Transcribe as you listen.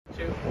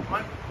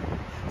everyone.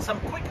 Some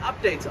quick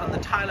updates on the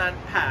Thailand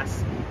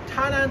Pass.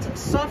 Thailand's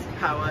soft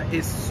power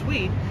is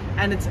sweet,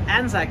 and it's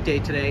Anzac Day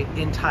today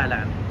in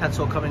Thailand. That's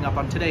all coming up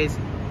on today's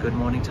Good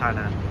Morning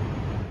Thailand.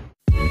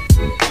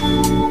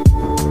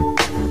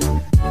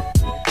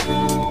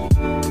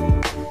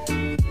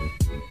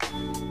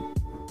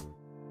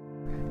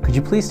 Could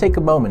you please take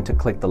a moment to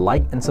click the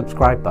like and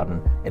subscribe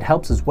button? It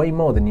helps us way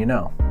more than you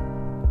know.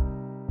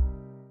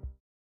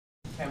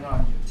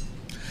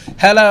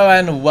 Hello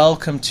and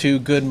welcome to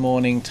Good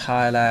Morning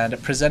Thailand,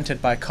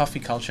 presented by Coffee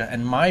Culture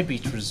and My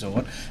Beach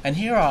Resort. And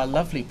here are our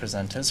lovely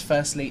presenters.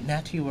 Firstly,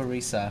 Natty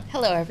Warisa.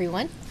 Hello,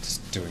 everyone.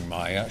 Just doing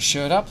my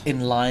shirt up.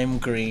 In lime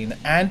green.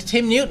 And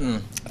Tim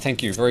Newton.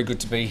 Thank you. Very good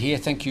to be here.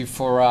 Thank you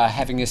for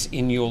having us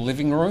in your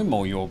living room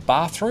or your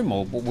bathroom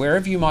or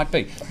wherever you might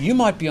be. You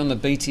might be on the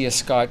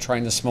BTS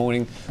SkyTrain this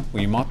morning, or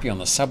you might be on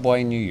the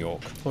subway in New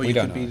York. Or you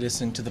could be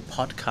listening to the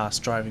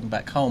podcast driving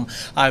back home.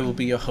 I will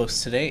be your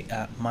host today.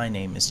 My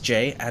name is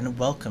Jay, and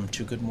welcome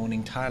to Good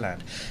Morning Thailand.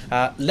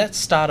 Let's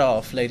start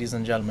off, ladies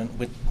and gentlemen,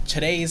 with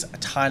today's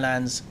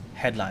Thailand's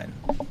headline.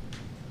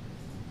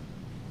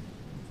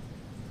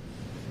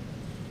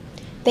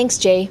 Thanks,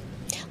 Jay.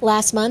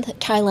 Last month,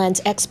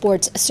 Thailand's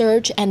exports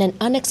surged at an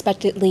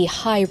unexpectedly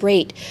high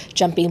rate,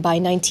 jumping by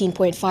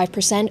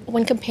 19.5%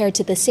 when compared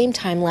to the same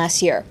time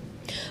last year.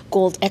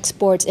 Gold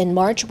exports in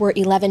March were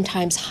 11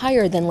 times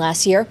higher than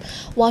last year,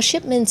 while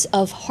shipments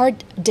of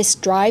hard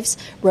disk drives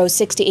rose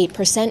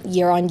 68%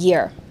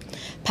 year-on-year.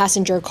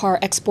 Passenger car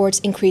exports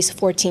increased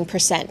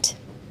 14%.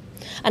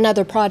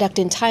 Another product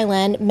in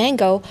Thailand,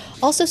 mango,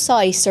 also saw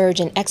a surge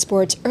in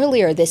exports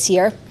earlier this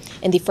year.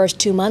 In the first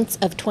 2 months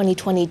of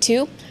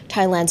 2022,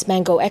 Thailand's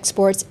mango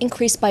exports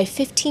increased by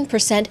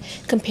 15%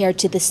 compared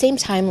to the same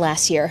time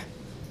last year.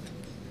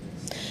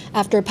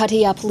 After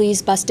Pattaya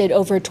police busted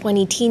over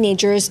 20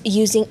 teenagers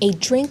using a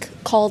drink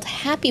called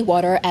Happy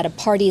Water at a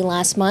party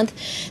last month,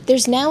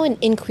 there's now an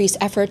increased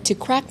effort to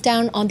crack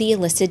down on the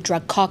illicit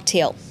drug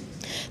cocktail.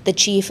 The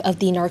chief of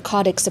the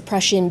Narcotics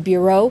Suppression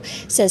Bureau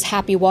says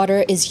Happy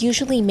Water is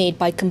usually made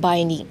by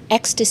combining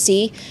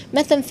ecstasy,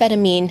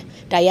 methamphetamine,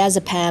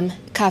 diazepam,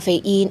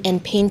 caffeine,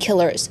 and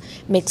painkillers,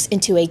 mixed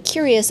into a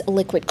curious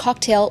liquid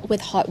cocktail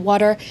with hot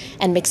water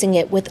and mixing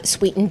it with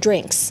sweetened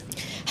drinks.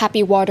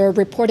 Happy Water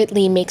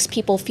reportedly makes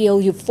people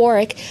feel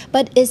euphoric,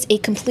 but is a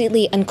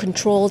completely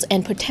uncontrolled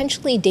and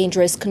potentially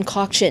dangerous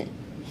concoction.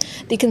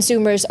 The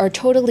consumers are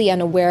totally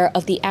unaware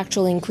of the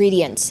actual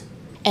ingredients.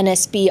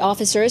 NSB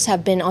officers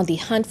have been on the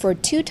hunt for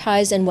 2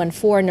 Thais and 1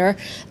 foreigner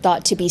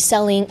thought to be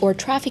selling or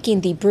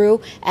trafficking the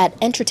brew at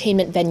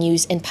entertainment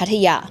venues in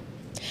Pattaya.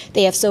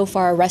 They have so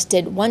far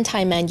arrested 1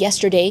 Thai man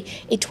yesterday,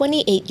 a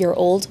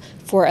 28-year-old,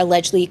 for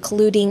allegedly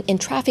colluding in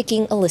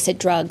trafficking illicit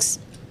drugs.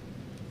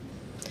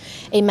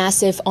 A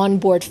massive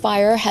onboard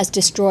fire has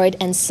destroyed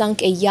and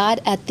sunk a yacht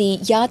at the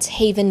Yachts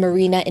Haven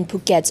Marina in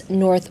Phuket's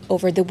north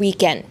over the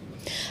weekend.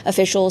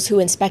 Officials who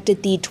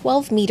inspected the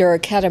 12-meter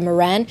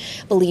catamaran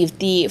believe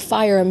the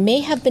fire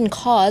may have been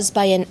caused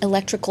by an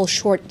electrical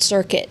short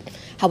circuit.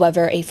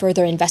 However, a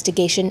further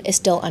investigation is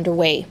still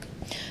underway.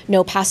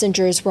 No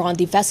passengers were on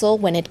the vessel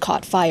when it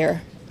caught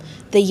fire.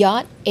 The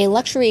yacht, a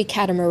luxury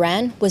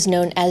catamaran, was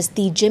known as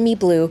the Jimmy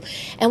Blue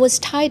and was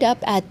tied up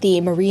at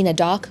the marina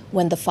dock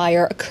when the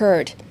fire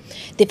occurred.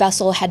 The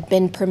vessel had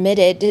been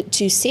permitted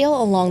to sail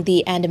along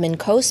the Andaman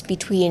coast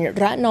between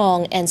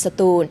Ranong and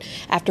Satoon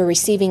after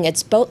receiving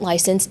its boat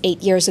license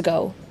 8 years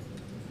ago.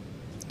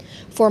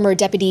 Former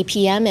Deputy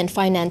PM and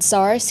Finance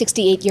Czar,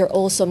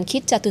 68-year-old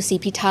Somkit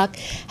Jatusipitak,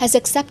 has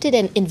accepted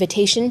an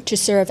invitation to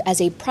serve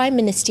as a prime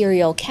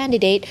ministerial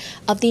candidate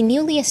of the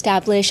newly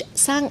established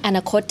Sang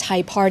Anakot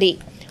Thai Party,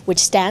 which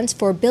stands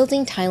for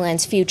Building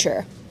Thailand's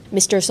Future.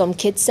 Mr.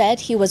 Somkit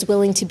said he was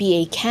willing to be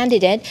a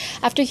candidate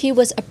after he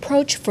was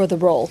approached for the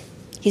role.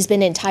 He's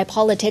been in Thai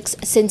politics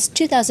since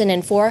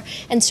 2004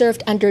 and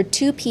served under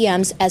 2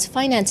 PMs as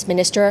finance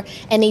minister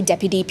and a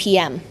deputy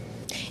PM.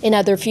 In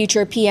other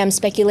future PM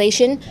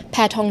speculation,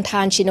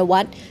 Pathongthan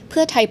Shinawat,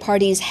 Pheu Thai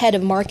Party's head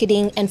of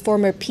marketing and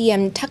former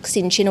PM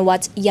Thaksin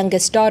Shinawat's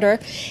youngest daughter,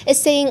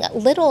 is saying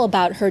little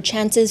about her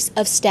chances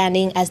of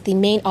standing as the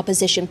main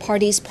opposition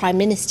party's prime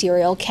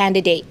ministerial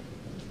candidate.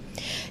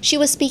 She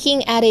was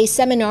speaking at a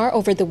seminar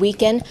over the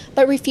weekend,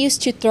 but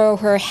refused to throw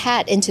her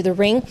hat into the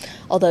ring,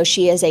 although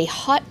she is a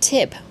hot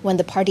tip when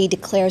the party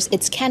declares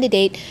its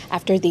candidate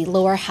after the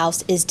lower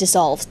house is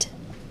dissolved.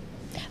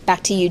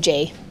 Back to you,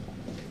 Jay.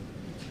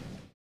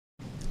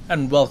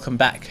 And welcome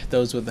back.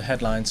 Those were the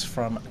headlines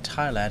from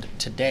Thailand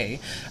today.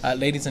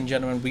 Ladies and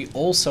gentlemen, we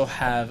also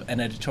have an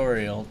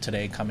editorial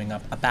today coming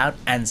up about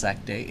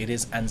Anzac Day. It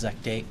is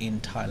Anzac Day in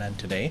Thailand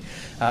today.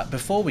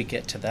 Before we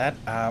get to that,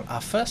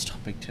 our first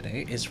topic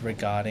today is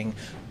regarding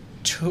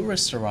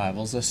tourist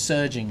arrivals are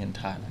surging in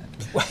Thailand.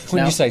 When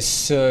Now- you say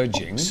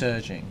surging,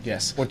 Surging,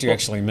 yes. what do you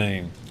actually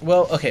mean?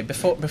 Well, okay,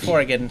 before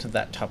I get into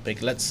that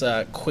topic, let's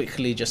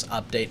quickly just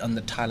update on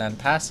the Thailand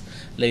Pass.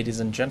 Ladies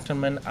and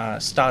gentlemen,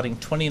 starting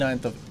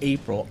 29th of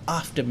April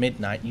after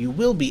midnight, you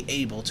will be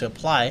able to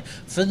apply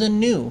for the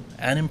new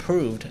and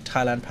improved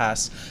Thailand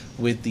Pass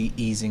with the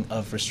easing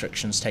of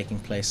restrictions taking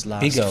place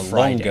last Bigger,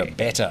 Friday. longer,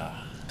 better.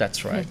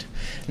 That's right.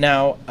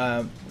 Now,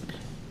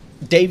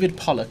 David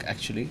Pollock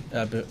actually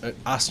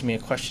asked me a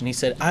question. He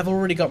said, I've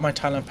already got my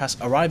Thailand Pass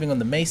arriving on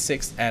the May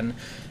 6th and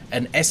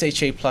an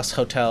SHA Plus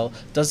hotel.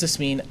 Does this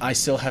mean I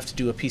still have to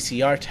do a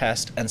PCR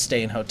test and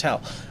stay in hotel?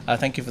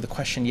 Thank you for the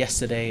question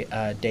yesterday,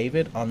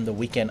 David, on the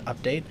weekend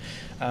update.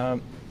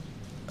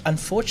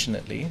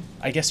 Unfortunately,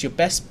 I guess your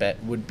best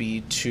bet would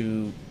be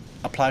to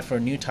apply for a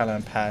new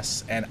Thailand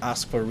Pass and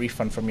ask for a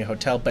refund from your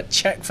hotel, but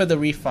check for the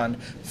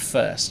refund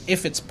first.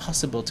 If it's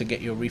possible to get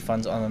your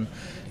refunds on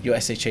your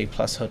SHA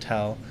Plus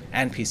hotel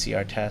and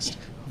PCR test,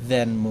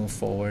 then move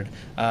forward.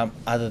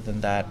 Other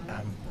than that,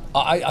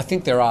 I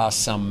think there are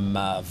some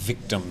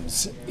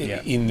victims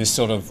Yeah. in this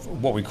sort of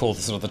what we call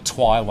the sort of the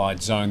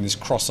twilight zone, this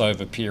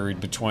crossover period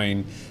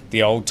between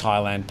the old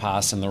Thailand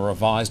Pass and the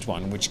revised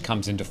one, which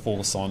comes into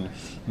force on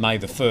May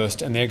the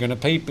 1st. And they're going to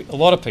be a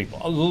lot of people.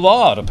 I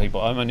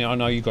mean, I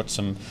know you got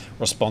some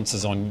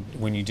responses on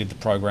when you did the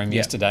program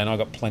yesterday, and I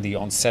got plenty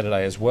on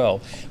Saturday as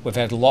well. We've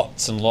had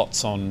lots and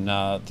lots on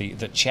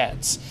the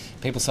chats.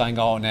 People saying,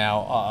 oh,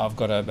 now I've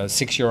got a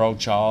 6-year-old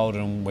child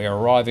and we're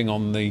arriving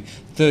on the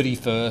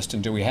 31st,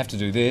 and do we have to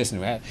do this?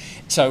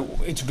 So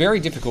it's very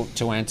difficult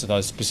to answer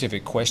those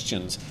specific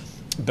questions.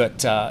 But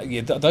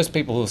those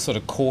people who are sort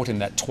of caught in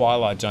that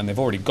twilight zone, they've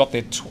already got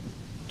their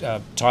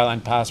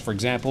Thailand Pass, for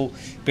example,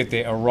 but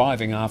they're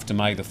arriving after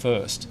May the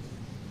 1st.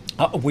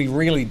 We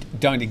really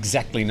don't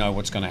exactly know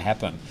what's going to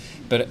happen.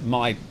 But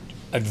my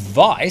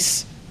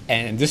advice,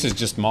 and this is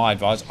just my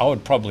advice, I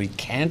would probably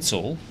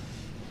cancel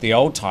the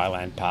old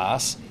Thailand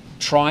Pass,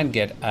 try and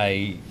get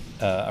a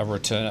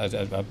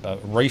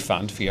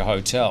refund for your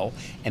hotel,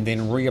 and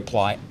then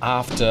reapply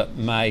after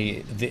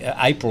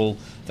April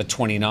the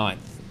 29th,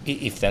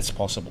 if that's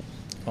possible.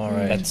 all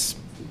right. That's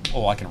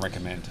all I can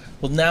recommend.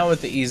 Well, now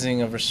with the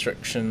easing of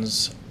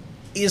restrictions,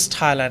 is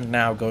Thailand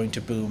now going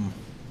to boom?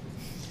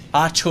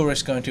 Are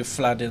tourists going to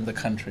flood in the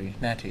country?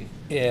 Natty?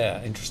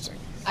 Yeah, interesting.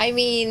 I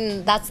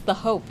mean, that's the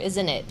hope,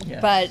 isn't it?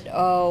 Yeah. But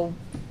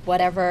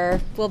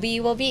whatever will be,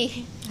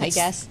 I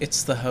guess.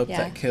 It's the hope Yeah.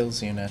 that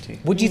kills you, Natty.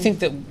 Would you think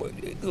that,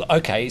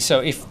 okay, so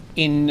if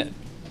in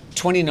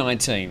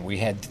 2019 we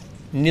had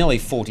nearly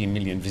 40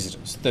 million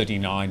visitors,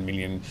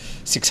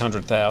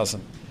 39,600,000,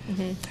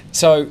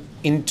 so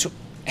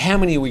how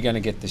many are we going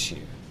to get this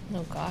year?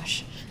 Oh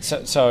gosh.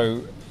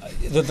 So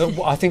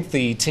I think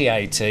the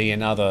TAT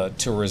and other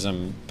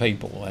tourism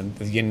people and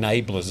the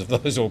enablers of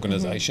those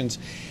organisations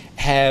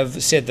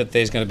have said that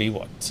there's going to be,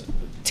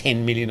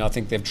 10 million, I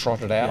think they've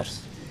trotted out.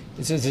 Yes.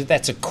 So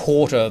that's a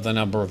quarter of the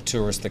number of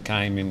tourists that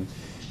came in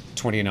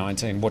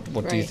 2019. What do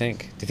you Right. think?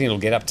 Do you think it'll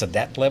get up to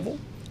that level?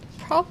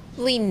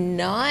 Probably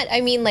not.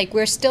 I mean, like,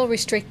 we're still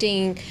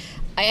restricting.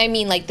 I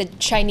mean, like, the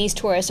Chinese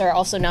tourists are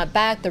also not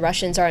back. The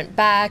Russians aren't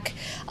back.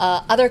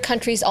 Other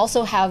countries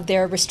also have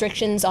their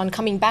restrictions on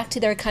coming back to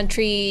their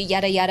country,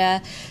 yada,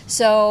 yada.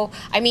 So,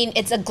 I mean,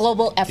 it's a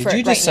global effort Did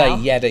you just right say now.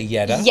 yada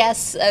yada?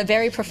 Yes,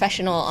 very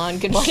professional on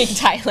Good Morning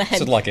Thailand.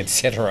 Sort of like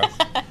etc.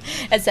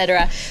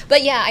 etc.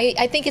 But yeah,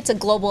 I think it's a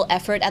global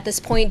effort at this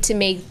point to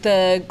make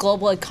the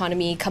global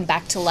economy come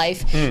back to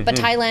life. But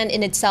Thailand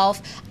in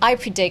itself, I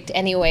predict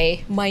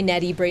anyway, my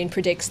natty brain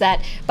predicts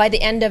that by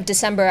the end of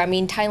December, I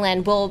mean,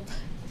 Thailand will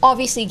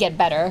obviously get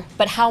better,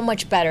 but how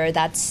much better,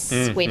 that's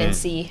wait and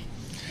see.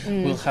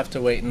 We'll have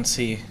to wait and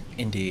see.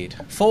 Indeed.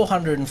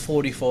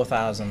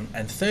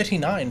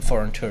 444,039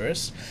 foreign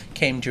tourists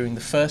came during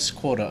the first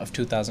quarter of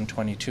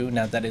 2022.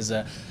 Now, that is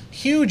a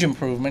huge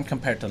improvement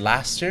compared to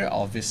last year,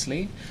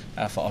 obviously,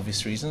 for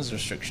obvious reasons.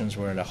 Restrictions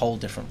were at a whole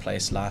different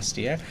place last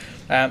year.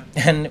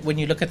 And when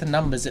you look at the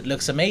numbers, it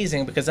looks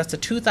amazing because that's a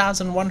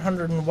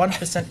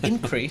 2,101%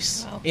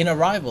 increase in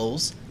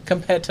arrivals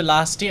compared to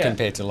last year.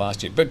 Compared to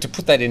last year. But to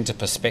put that into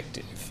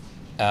perspective,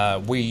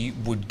 we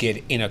would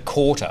get in a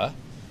quarter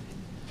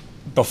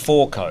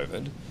before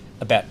COVID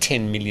about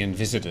 10 million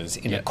visitors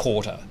in a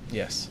quarter.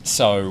 Yes.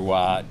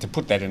 So to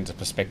put that into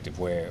perspective,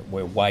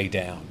 we're way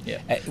down. Yeah.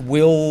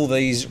 Will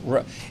these?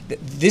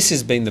 This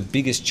has been the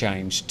biggest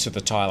change to the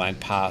Thailand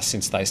Pass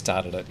since they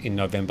started it in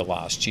November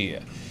last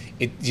year.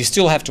 You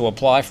still have to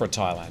apply for a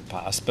Thailand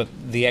Pass, but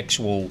the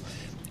actual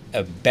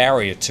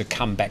barrier to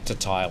come back to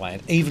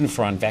Thailand, even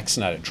for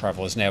unvaccinated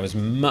travellers, now is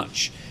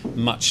much,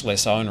 much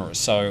less onerous.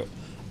 So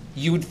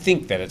you would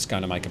think that it's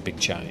going to make a big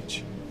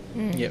change.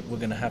 Yeah, we're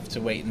going to have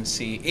to wait and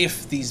see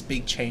if these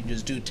big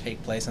changes do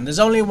take place. And there's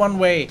only one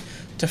way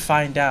to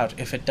find out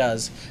if it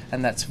does,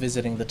 and that's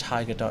visiting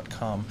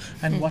thetiger.com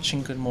and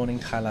watching Good Morning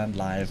Thailand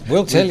live.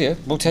 We'll tell you.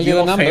 We'll tell you the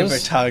Your numbers.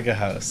 favorite Tiger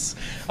house.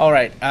 All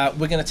right,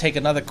 we're going to take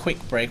another quick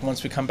break.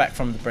 Once we come back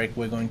from the break,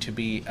 we're going to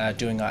be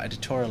doing our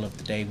editorial of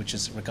the day, which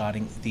is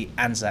regarding the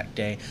Anzac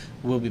Day.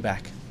 We'll be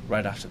back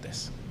right after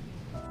this.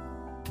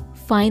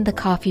 find the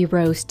coffee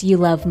roast you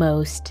love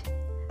most.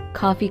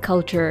 Coffee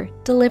Culture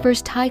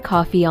delivers Thai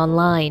coffee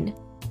online.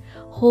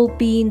 Whole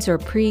beans or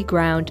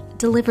pre-ground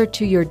delivered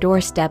to your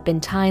doorstep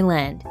in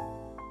Thailand.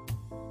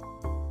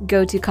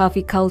 Go to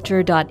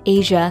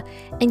coffeeculture.asia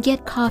and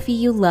get coffee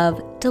you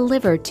love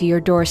delivered to your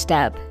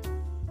doorstep.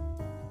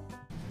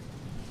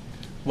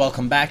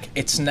 Welcome back.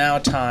 It's now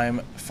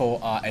time for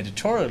our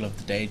editorial of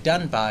the day,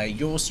 done by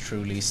yours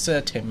truly, Sir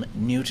Tim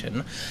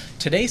Newton.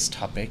 Today's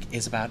topic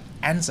is about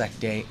Anzac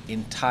Day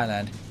in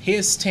Thailand.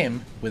 Here's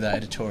Tim with our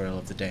editorial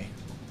of the day.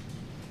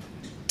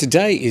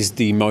 Today is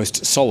the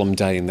most solemn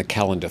day in the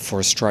calendar for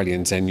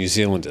Australians and New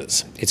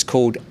Zealanders. It's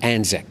called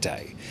Anzac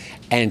Day.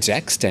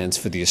 Anzac stands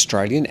for the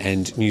Australian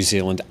and New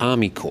Zealand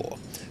Army Corps.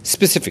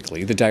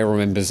 Specifically, the day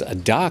remembers a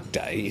dark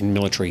day in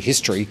military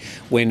history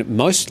when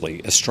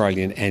mostly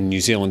Australian and New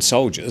Zealand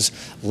soldiers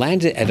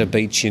landed at a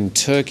beach in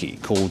Turkey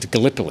called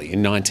Gallipoli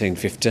in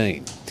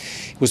 1915.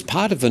 It was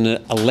part of an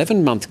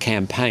 11-month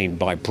campaign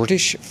by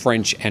British,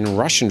 French and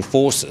Russian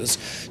forces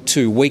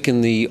to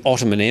weaken the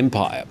Ottoman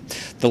Empire.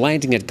 The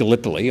landing at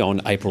Gallipoli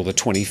on April the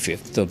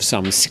 25th of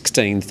some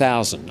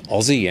 16,000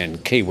 Aussie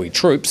and Kiwi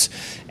troops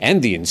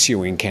and the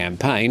ensuing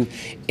campaign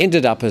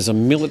ended up as a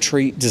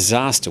military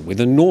disaster with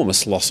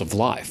enormous loss of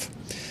life.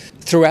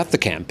 Throughout the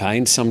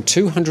campaign, some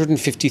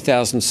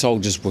 250,000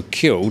 soldiers were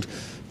killed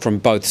from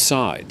both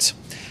sides.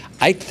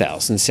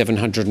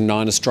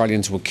 8,709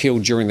 Australians were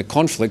killed during the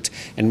conflict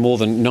and more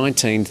than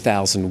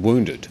 19,000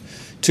 wounded.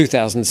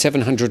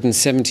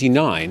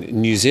 2,779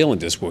 New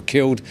Zealanders were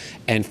killed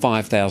and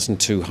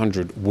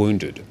 5,200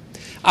 wounded.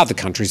 Other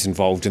countries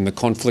involved in the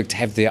conflict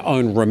have their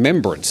own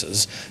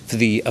remembrances for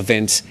the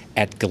events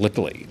at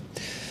Gallipoli.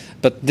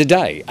 But the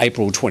day,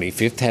 April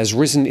 25th, has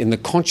risen in the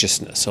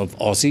consciousness of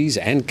Aussies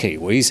and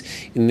Kiwis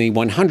in the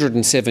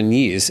 107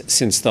 years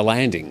since the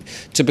landing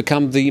to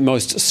become the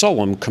most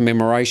solemn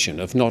commemoration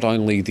of not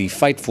only the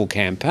fateful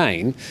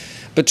campaign,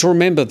 but to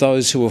remember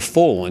those who have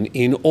fallen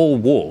in all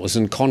wars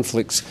and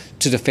conflicts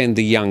to defend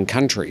the young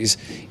countries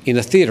in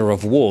a theatre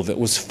of war that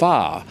was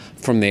far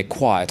from their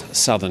quiet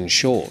southern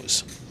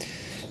shores.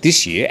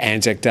 This year,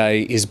 Anzac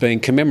Day is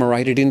being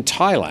commemorated in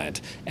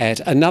Thailand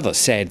at another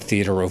sad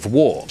theatre of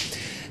war.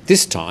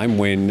 This time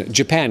when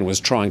Japan was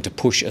trying to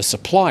push a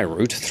supply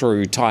route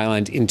through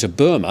Thailand into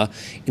Burma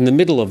in the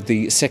middle of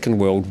the Second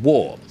World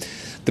War.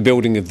 The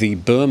building of the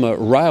Burma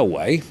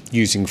Railway,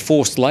 using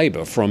forced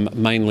labour from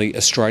mainly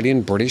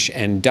Australian, British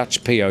and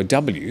Dutch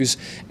POWs,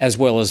 as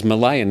well as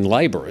Malayan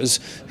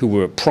labourers who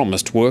were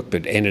promised work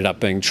but ended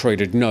up being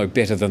treated no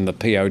better than the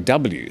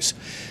POWs.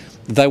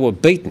 They were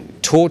beaten,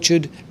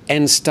 tortured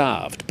and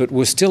starved, but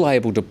were still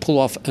able to pull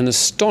off an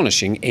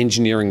astonishing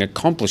engineering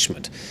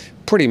accomplishment,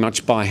 pretty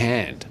much by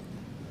hand.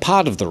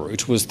 Part of the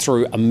route was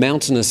through a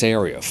mountainous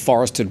area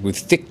forested with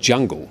thick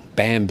jungle,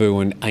 bamboo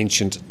and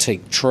ancient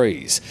teak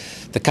trees.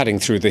 The cutting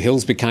through the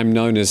hills became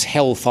known as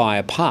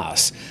Hellfire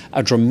Pass,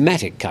 a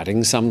dramatic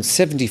cutting some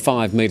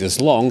 75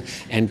 metres long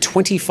and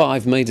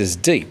 25 metres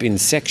deep in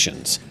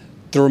sections.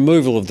 The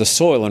removal of the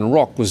soil and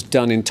rock was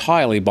done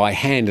entirely by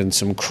hand and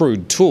some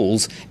crude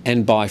tools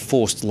and by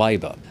forced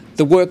labour.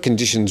 The work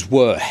conditions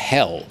were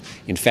hell.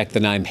 In fact, the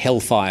name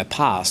Hellfire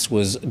Pass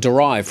was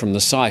derived from the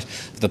sight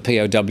of the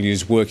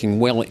POWs working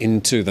well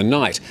into the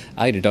night,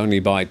 aided only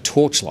by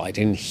torchlight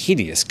in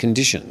hideous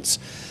conditions.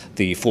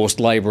 The forced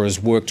labourers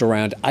worked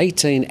around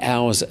 18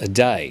 hours a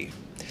day.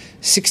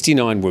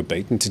 69 were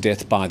beaten to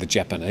death by the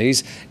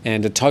Japanese,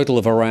 and a total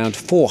of around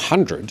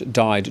 400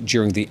 died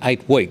during the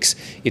 8 weeks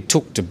it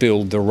took to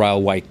build the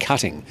railway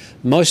cutting,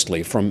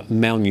 mostly from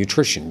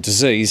malnutrition,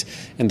 disease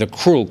and the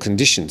cruel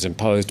conditions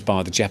imposed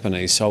by the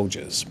Japanese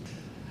soldiers.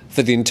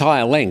 For the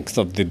entire length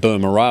of the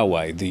Burma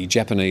Railway, the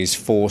Japanese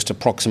forced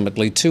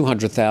approximately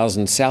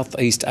 200,000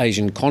 Southeast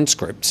Asian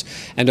conscripts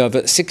and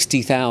over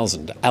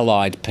 60,000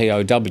 Allied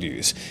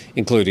POWs,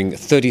 including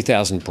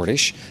 30,000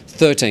 British,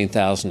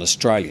 13,000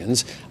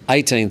 Australians,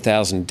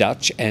 18,000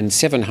 Dutch and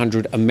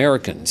 700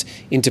 Americans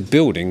into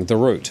building the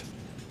route.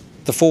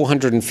 The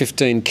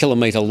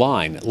 415-kilometre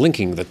line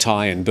linking the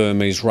Thai and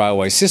Burmese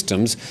railway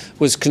systems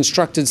was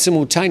constructed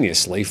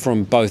simultaneously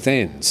from both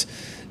ends.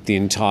 The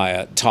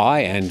entire Thai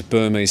and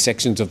Burmese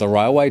sections of the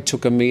railway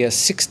took a mere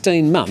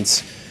 16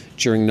 months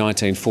during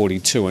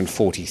 1942 and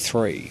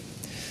 43.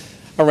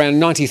 Around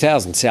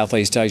 90,000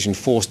 Southeast Asian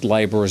forced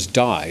labourers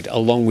died,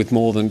 along with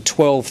more than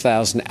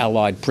 12,000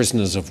 Allied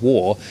prisoners of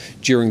war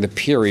during the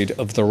period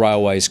of the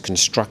railway's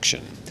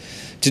construction.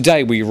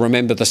 Today we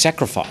remember the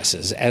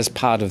sacrifices as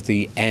part of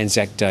the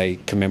Anzac Day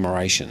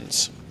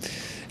commemorations.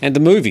 And the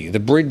movie The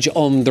Bridge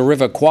on the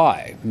River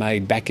Kwai,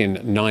 made back in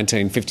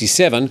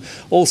 1957,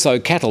 also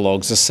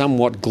catalogues a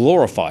somewhat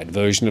glorified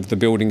version of the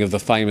building of the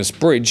famous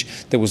bridge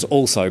that was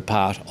also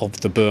part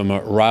of the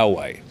Burma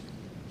Railway.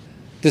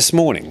 This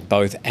morning,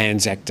 both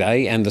Anzac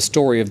Day and the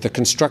story of the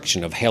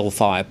construction of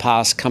Hellfire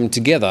Pass come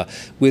together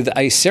with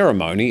a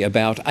ceremony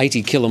about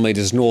 80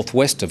 kilometres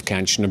northwest of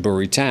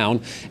Kanchanaburi town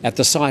at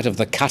the site of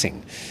the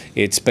cutting.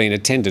 It's been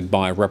attended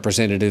by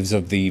representatives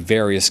of the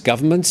various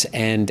governments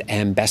and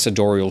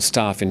ambassadorial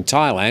staff in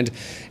Thailand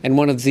and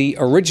one of the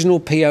original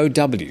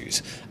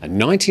POWs, a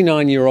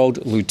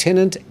 99-year-old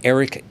Lieutenant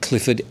Eric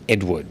Clifford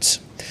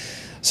Edwards.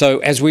 So,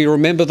 as we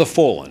remember the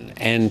fallen,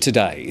 and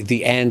today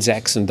the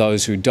Anzacs and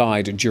those who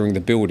died during the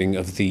building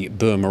of the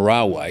Burma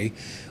Railway,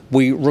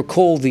 we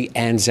recall the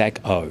Anzac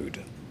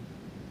Ode.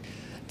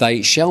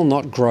 They shall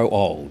not grow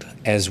old,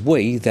 as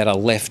we that are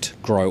left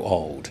grow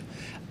old.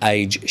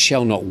 Age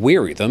shall not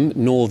weary them,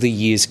 nor the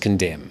years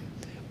condemn.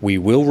 We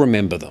will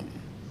remember them,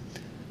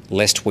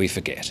 lest we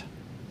forget.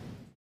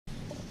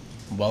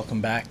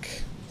 Welcome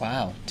back.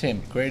 Wow,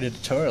 Tim, great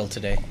editorial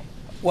today.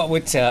 Well,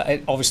 it's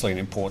obviously an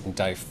important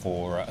day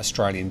for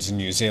Australians and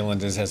New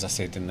Zealanders, as I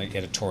said in the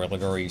editorial, a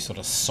very sort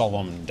of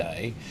solemn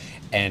day.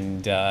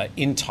 And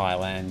in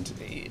Thailand,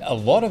 a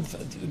lot of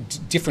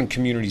different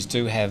communities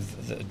do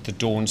have the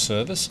dawn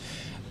service,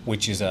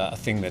 which is a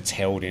thing that's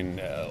held in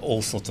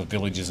all sorts of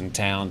villages and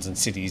towns and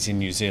cities in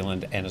New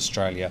Zealand and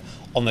Australia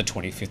on the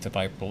 25th of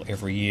April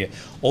every year.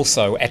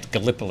 Also at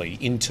Gallipoli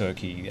in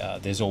Turkey,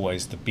 there's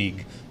always the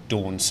big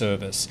dawn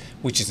service,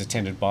 which is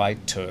attended by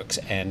Turks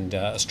and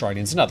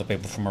Australians and other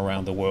people from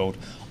around the world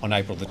on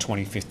April the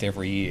 25th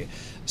every year.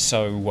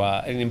 So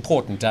an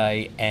important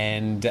day,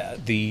 and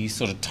the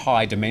sort of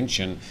Thai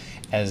dimension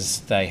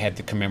as they had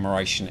the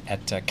commemoration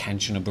at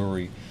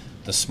Kanchanaburi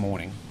this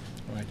morning.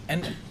 Right.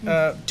 And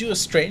do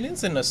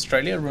Australians in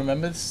Australia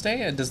remember this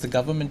day? Does the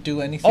government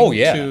do anything? Oh,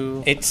 yeah.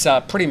 To... It's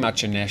pretty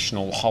much a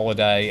national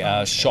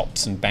holiday.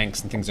 Shops and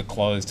banks and things are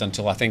closed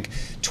until, I think,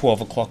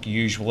 12 o'clock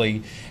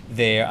usually.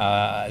 There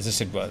are, as I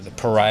said, the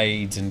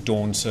parades and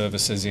dawn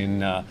services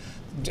in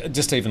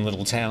just even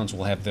little towns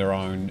will have their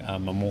own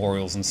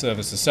memorials and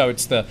services. So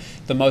it's the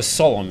most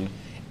solemn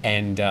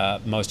and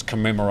most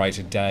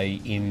commemorated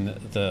day in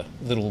the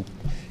little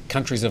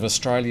countries of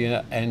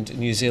Australia and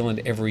New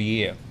Zealand every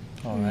year.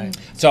 All right.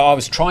 So I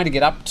was trying to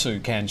get up to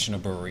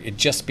Kanchanaburi. It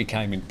just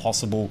became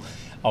impossible.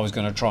 I was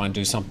going to try and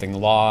do something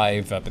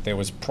live, but there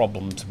was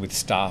problems with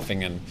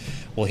staffing, and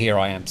well, here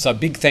I am. So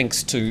big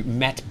thanks to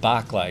Matt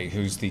Barclay,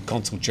 who's the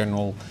Consul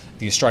General,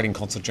 the Australian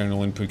Consul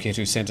General in Phuket,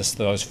 who sent us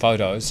those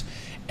photos,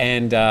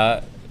 and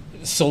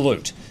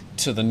salute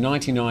to the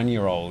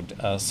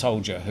 99-year-old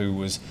soldier who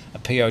was a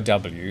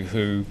POW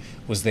who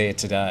was there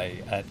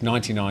today at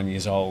 99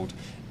 years old,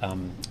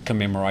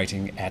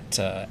 commemorating at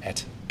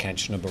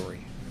Kanchanaburi.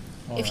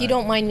 If you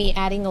don't mind me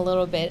adding a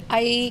little bit,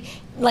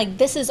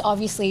 this is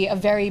obviously a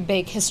very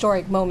big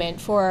historic moment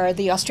for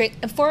the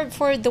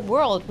for the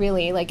world,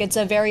 really. Like, it's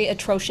a very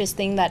atrocious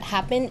thing that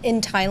happened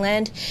in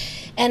Thailand,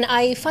 and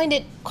I find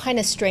it kind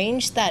of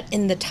strange that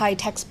in the Thai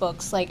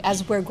textbooks, like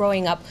as we're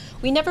growing up,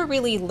 we never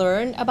really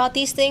learn about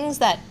these things,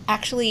 that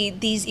actually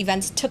these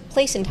events took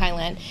place in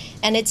Thailand,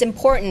 and it's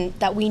important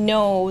that we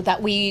know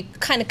that we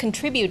kind of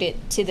contributed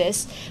to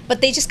this,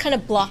 but they just kind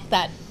of block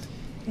that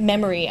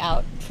memory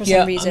out for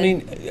some reason. I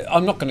mean,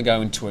 I'm not going to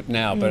go into it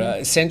now, but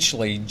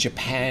essentially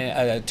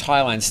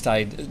Thailand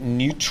stayed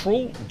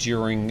neutral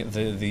during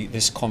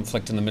this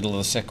conflict in the middle of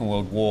the Second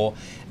World War,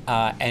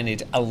 and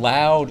it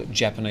allowed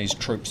Japanese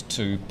troops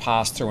to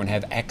pass through and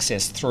have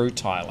access through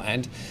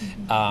Thailand.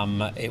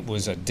 It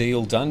was a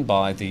deal done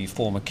by the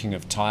former King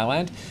of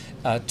Thailand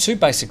to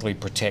basically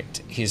protect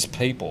his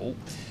people.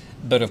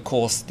 But of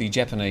course, the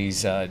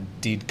Japanese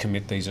did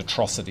commit these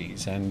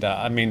atrocities, and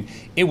I mean,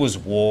 it was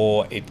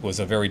war. It was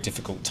a very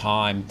difficult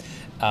time.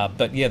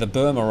 But yeah, the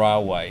Burma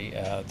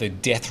Railway, the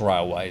Death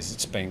Railway, as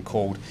it's been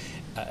called,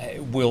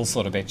 will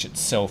sort of etch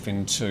itself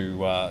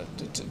into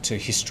to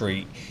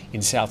history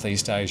in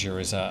Southeast Asia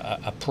as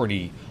a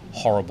pretty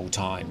horrible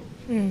time.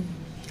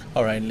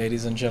 All right,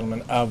 ladies and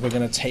gentlemen, we're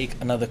going to take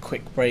another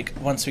quick break.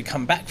 Once we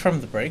come back from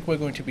the break, we're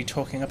going to be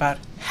talking about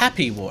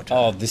Happy Water.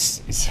 Oh,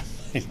 this is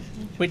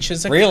which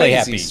is a really crazy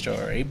happy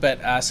story.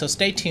 But so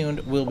stay tuned.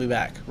 We'll be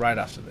back right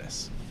after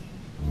this.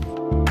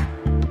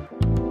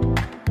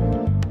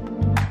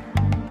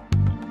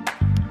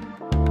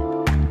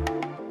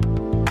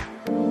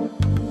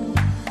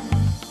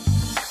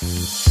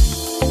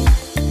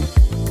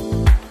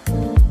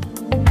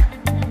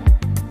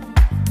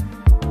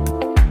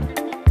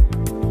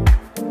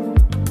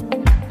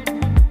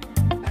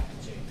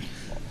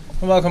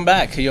 Welcome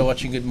back. You're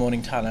watching Good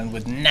Morning Thailand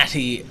with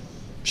Natty,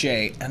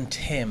 Jay, and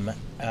Tim.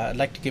 I'd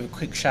like to give a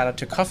quick shout out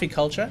to Coffee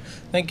Culture.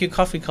 Thank you,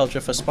 Coffee Culture,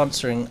 for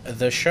sponsoring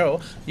the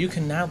show. You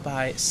can now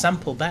buy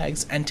sample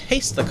bags and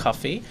taste the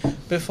coffee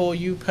before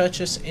you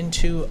purchase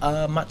into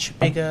a much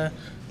bigger,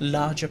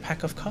 larger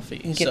pack of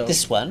coffee. You get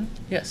this one.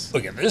 Yes.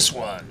 Look at this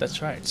one.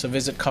 That's right. So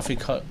visit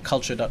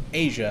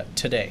coffeeculture.asia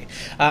today.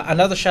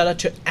 Another shout out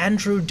to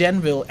Andrew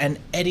Denville and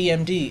Eddie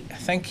MD.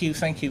 Thank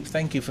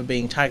you for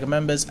being Tiger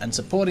members and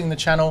supporting the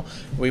channel.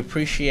 We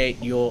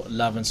appreciate your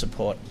love and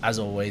support as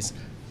always.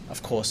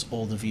 Of course,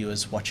 all the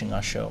viewers watching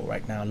our show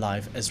right now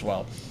live as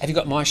well. Have you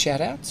got my shout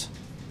outs?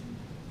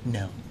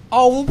 No.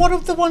 Oh, well, what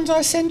of the ones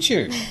I sent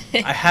you?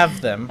 I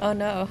have them, Oh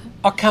no.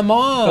 Oh, come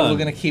on. but we're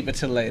going to keep it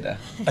till later.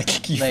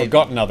 You've Maybe.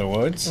 forgotten other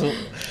words.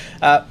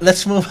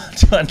 Let's move on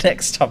to our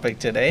next topic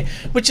today,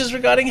 which is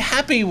regarding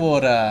happy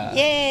water.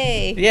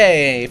 Yay!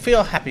 Yay!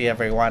 Feel happy,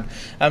 everyone.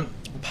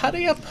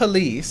 Pattaya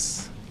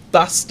police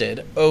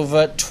busted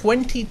over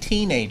 20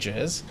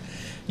 teenagers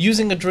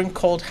using a drink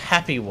called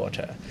happy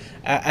water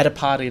at a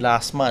party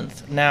last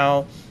month.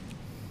 Now,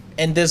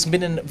 and there's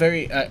been a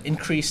very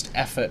increased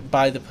effort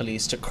by the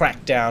police to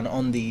crack down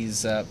on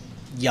these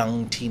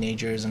young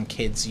teenagers and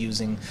kids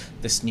using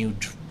this new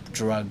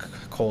drug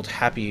called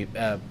happy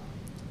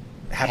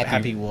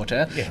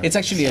water. Yeah. It's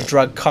actually a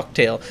drug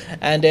cocktail,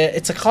 and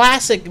it's a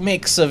classic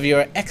mix of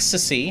your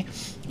ecstasy,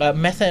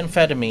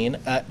 methamphetamine,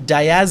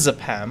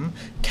 diazepam,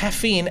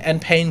 caffeine,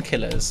 and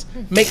painkillers,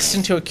 mixed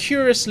into a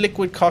curious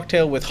liquid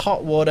cocktail with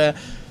hot water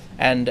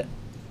and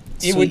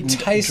It would sweetened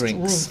taste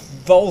drinks.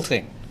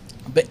 revolting.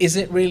 But is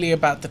it really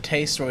about the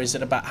taste, or is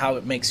it about how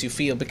it makes you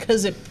feel?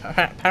 Because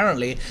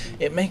apparently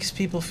it makes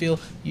people feel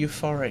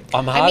euphoric.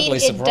 I'm I hardly mean,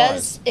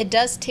 surprised. it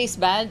does taste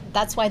bad.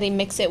 That's why they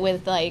mix it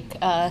with like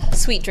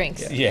sweet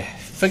drinks. Yeah.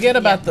 Forget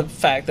about Yeah. the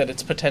fact that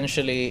it's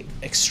potentially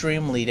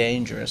extremely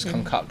dangerous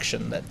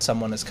concoction that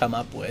someone has come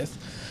up with.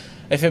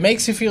 If it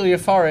makes you feel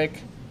euphoric,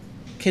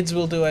 kids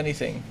will do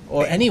anything,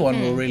 or anyone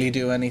will really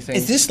do anything.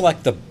 Is this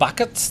like the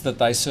buckets that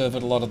they serve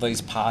at a lot of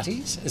these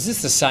parties? Is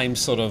this the same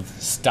sort of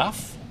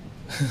stuff?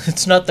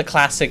 It's not the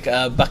classic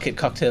bucket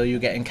cocktail you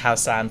get in Khao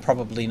San.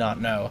 Probably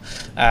not. No.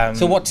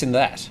 So what's in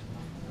that?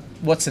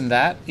 What's in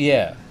that?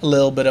 Yeah. A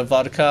little bit of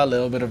vodka, a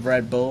little bit of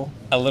Red Bull.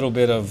 A little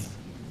bit of...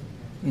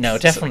 No,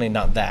 definitely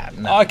not that.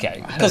 No.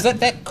 Okay. Because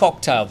that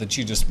cocktail that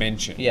you just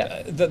mentioned,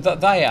 Yeah.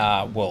 they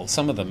are, well,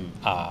 some of them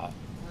are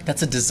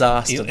That's a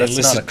disaster. That's not a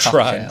illicit cocktail.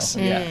 drugs.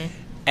 Yeah.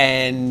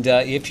 And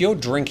if you're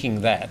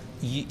drinking that,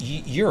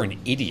 you're an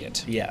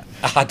idiot. Yeah.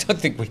 I don't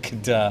think we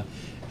could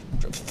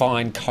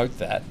fine coat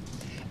that.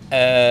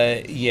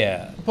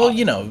 Yeah. Well,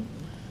 you know,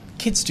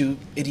 kids do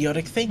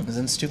idiotic things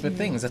and stupid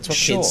things. That's what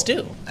kids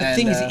do. The And,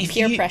 thing is,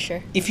 Peer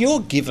pressure. if you're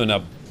given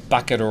a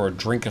bucket or a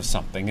drink of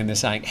something and they're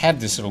saying, have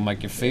this, it'll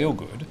make you feel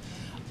good,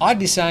 I'd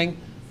be saying,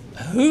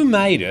 who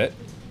made it?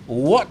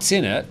 What's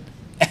in it?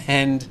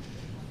 And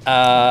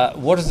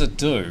what does it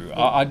do?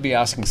 I'd be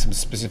asking some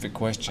specific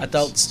questions.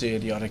 adults do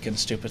idiotic and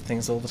stupid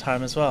things all the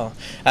time as well.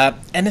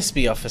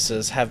 NSB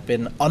officers have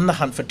been on the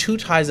hunt for 2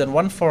 Thais and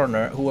 1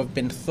 foreigner who have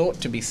been thought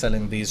to be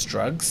selling these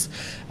drugs,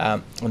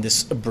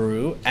 this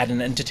brew, at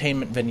an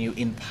entertainment venue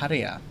in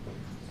Pattaya.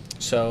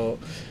 So,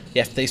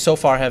 yes, they so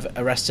far have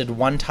arrested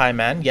 1 Thai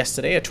man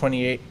yesterday, a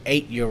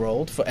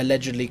 28-year-old, for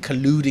allegedly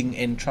colluding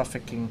in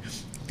trafficking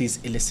these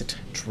illicit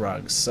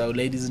drugs. So,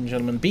 ladies and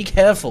gentlemen, be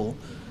careful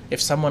if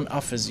someone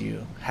offers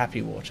you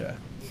happy water.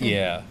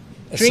 Yeah.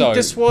 Drink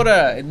this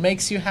water; it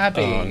makes you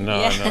happy. Oh, no,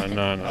 Yeah.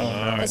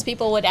 no. Those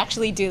people would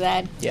actually do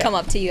that. Yeah. Come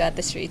up to you at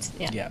the streets.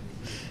 Yeah. Yeah.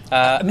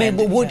 I mean,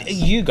 And- would yes.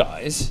 you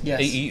guys,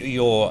 Yes.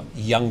 your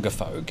younger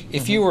folk,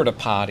 if you were at a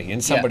party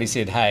and somebody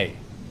said, hey,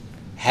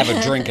 have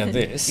a drink of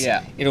this,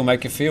 Yeah. it'll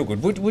make you feel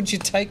good, would you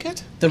take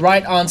it? The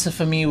right answer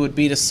for me would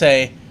be to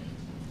say,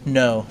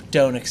 no,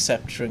 don't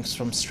accept drinks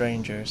from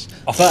strangers.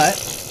 Oh.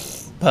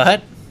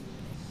 But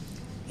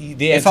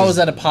The if I was answer's-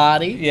 at a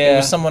party, it Yeah.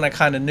 was someone I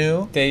kind of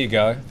knew, There you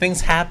go. things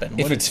happen.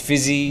 If it's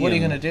fizzy, what are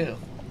you and gonna do?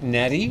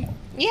 natty?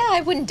 Yeah,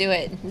 I wouldn't do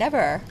it.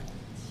 Never.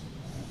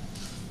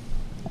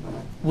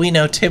 We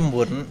know Tim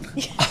wouldn't.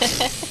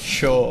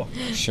 Sure.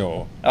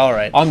 Sure. All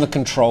right. I'm the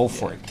control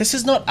freak. This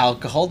is not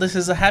alcohol. This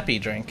is a happy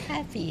drink.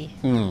 Happy.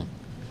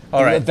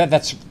 All right.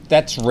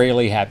 That's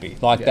really happy.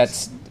 Like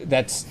Yes.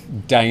 that's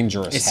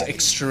dangerous. It's happy.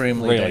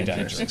 extremely Really dangerous.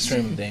 dangerous.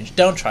 Extremely dangerous.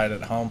 Don't try it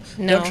at home.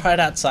 No. Don't try it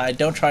outside.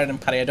 Don't try it in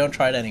Pattaya. Don't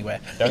try it anywhere.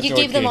 Don't You do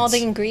gave it, them all the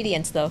kids.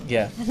 ingredients though.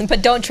 Yeah.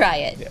 But don't try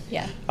it.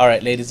 Yeah. All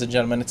right, ladies and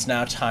gentlemen, it's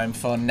now time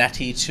for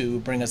Natty to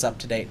bring us up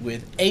to date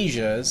with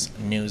Asia's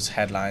news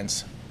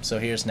headlines. So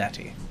here's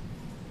Natty.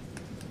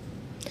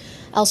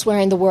 Elsewhere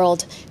in the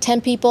world,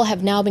 10 people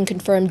have now been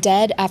confirmed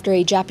dead after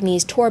a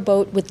Japanese tour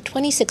boat with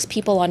 26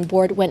 people on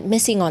board went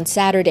missing on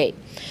Saturday.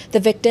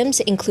 The victims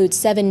include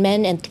 7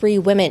 men and 3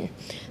 women.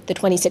 The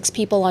 26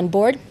 people on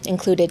board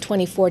included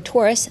 24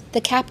 tourists,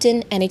 the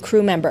captain, and a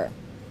crew member.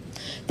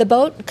 The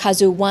boat,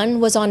 Kazu 1,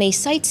 was on a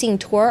sightseeing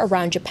tour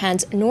around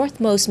Japan's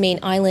northmost main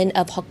island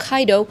of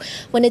Hokkaido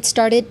when it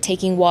started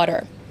taking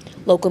water.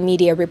 Local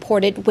media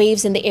reported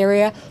waves in the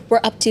area were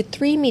up to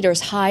 3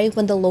 meters high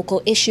when the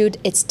local issued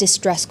its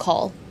distress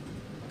call.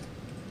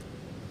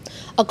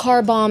 A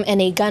car bomb and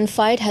a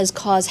gunfight has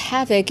caused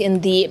havoc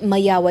in the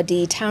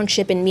Mayawadi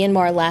township in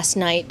Myanmar last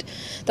night.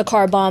 The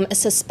car bomb,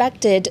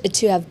 suspected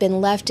to have been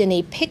left in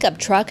a pickup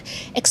truck,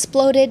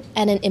 exploded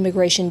at an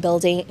immigration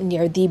building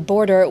near the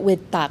border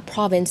with Tak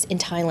province in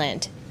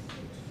Thailand.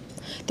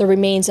 The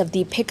remains of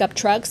the pickup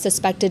truck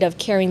suspected of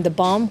carrying the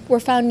bomb were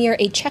found near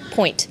a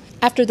checkpoint.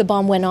 After the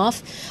bomb went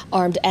off,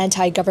 armed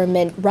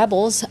anti-government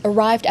rebels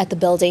arrived at the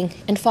building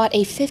and fought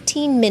a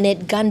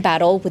 15-minute gun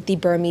battle with the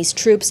Burmese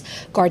troops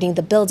guarding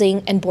the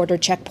building and border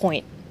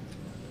checkpoint.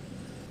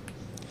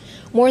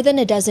 More than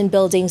a dozen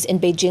buildings in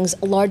Beijing's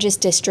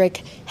largest district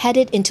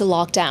headed into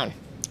lockdown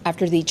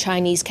after the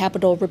Chinese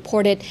capital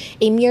reported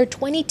a mere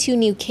 22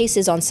 new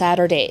cases on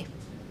Saturday.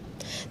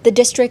 The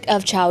district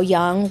of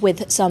Chaoyang,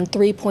 with some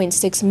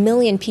 3.6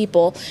 million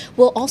people,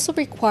 will also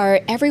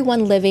require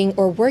everyone living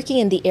or working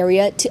in the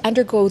area to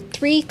undergo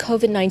 3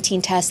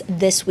 COVID-19 tests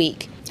this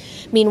week.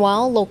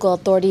 Meanwhile, local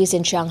authorities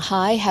in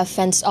Shanghai have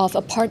fenced off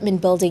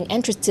apartment building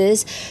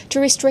entrances to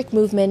restrict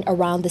movement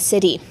around the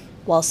city,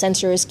 while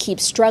censors keep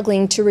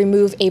struggling to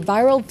remove a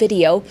viral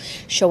video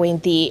showing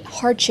the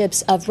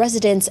hardships of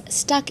residents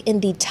stuck in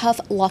the tough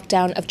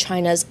lockdown of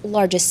China's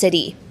largest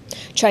city.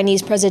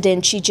 Chinese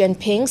President Xi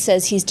Jinping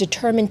says he's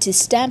determined to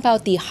stamp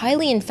out the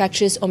highly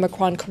infectious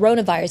Omicron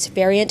coronavirus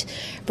variant,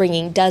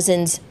 bringing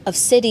dozens of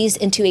cities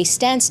into a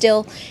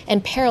standstill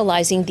and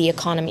paralyzing the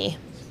economy.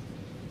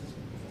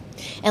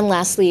 And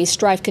lastly,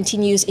 strife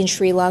continues in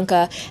Sri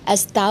Lanka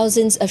as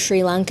thousands of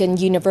Sri Lankan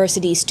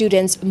university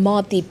students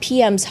mobbed the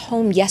PM's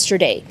home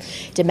yesterday,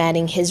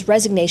 demanding his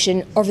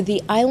resignation over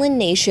the island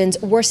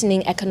nation's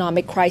worsening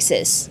economic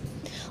crisis.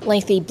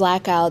 Lengthy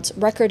blackouts,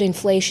 record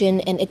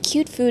inflation, and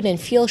acute food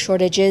and fuel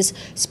shortages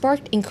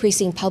sparked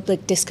increasing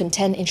public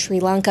discontent in Sri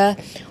Lanka,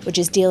 which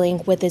is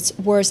dealing with its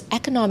worst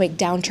economic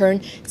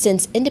downturn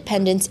since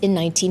independence in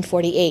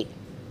 1948.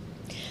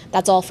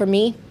 That's all from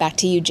me. Back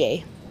to you,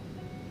 Jay.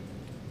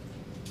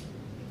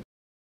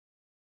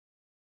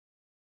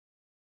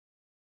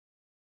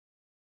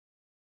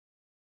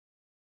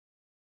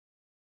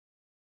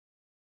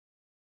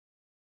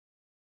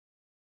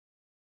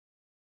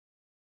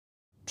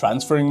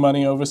 Transferring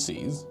money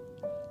overseas?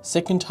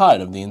 Sick and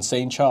tired of the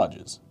insane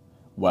charges?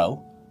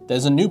 Well,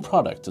 there's a new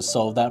product to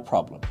solve that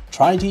problem.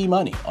 Try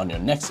D-Money on your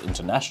next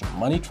international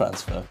money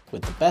transfer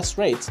with the best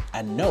rates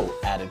and no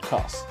added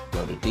costs.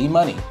 Go to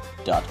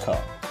dmoney.com.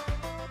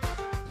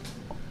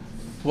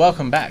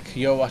 Welcome back.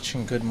 You're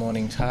watching Good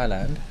Morning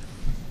Thailand.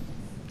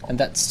 And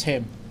that's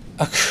Tim.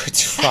 Oh,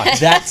 that's right.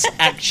 That's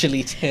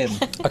actually Tim.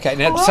 Okay,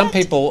 now some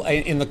people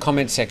in the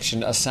comment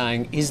section are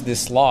saying, is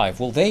this live?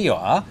 Well, there you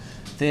are.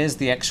 There's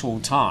the actual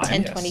time.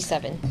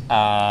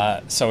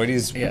 10:27. So it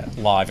is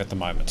live at the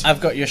moment.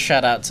 I've got your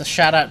shout-outs. A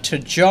shout-out to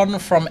John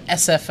from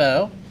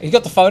SFO. You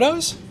got the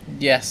photos?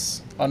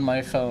 Yes, on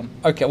my phone.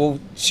 Okay, well,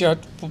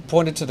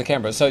 point it to the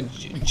camera. So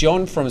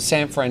John from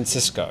San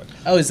Francisco.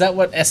 Oh, is that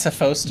what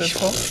SFO stood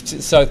for?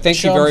 So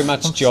thank you very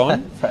much, from John.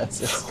 San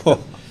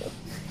Francisco.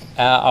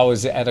 I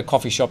was at a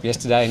coffee shop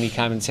yesterday and he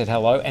came and said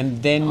hello.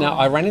 And then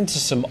I ran into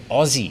some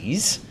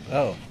Aussies.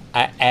 Oh.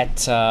 At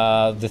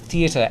the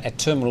theatre at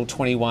Terminal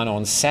 21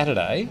 on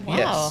Saturday. Wow.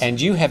 Yes. And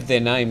you have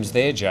their names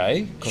there,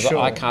 Jay, because Sure.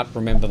 I can't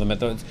remember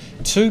them.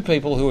 Two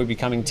people who are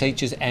becoming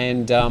teachers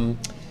and,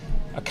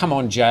 come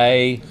on,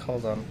 Jay.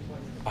 Hold on.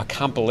 I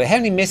can't believe. How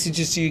many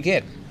messages do you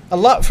get? A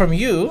lot from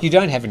you. You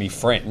don't have any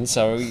friends,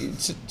 so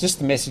it's just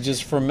the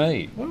messages from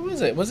me. Where was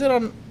it? Was it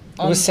on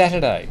It was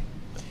Saturday.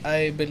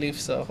 I believe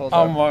so. Hold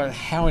Oh on. my,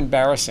 how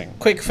embarrassing.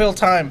 Quick fill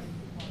time.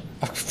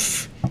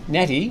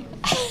 Natty.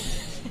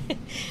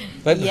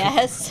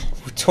 Yes.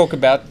 We talk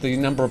about the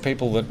number of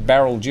people that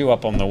barreled you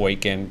up on the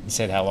weekend and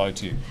said hello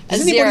to you.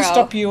 Does anybody 0.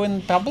 stop you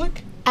in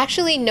public?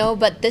 Actually, no,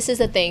 but this is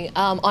the thing.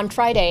 On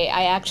Friday,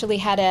 I actually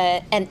had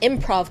an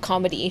improv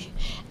comedy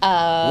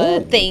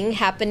thing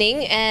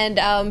happening,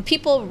 and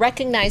people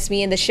recognized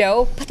me in the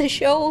show, but the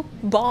show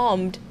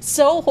bombed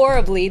so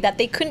horribly that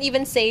they couldn't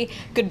even say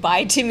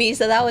goodbye to me,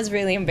 so that was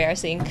really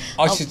embarrassing.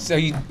 So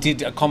you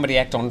did a comedy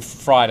act on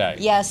Friday?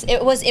 Yes,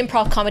 it was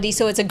improv comedy,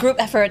 so it's a group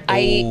effort.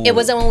 It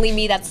wasn't only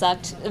me that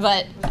sucked,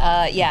 but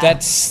yeah.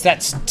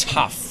 That's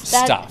tough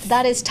stuff.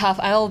 That is tough.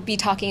 I'll be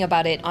talking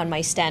about it on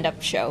my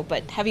stand-up show,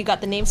 but have you got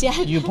the names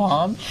yet? You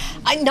bombed?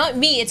 Not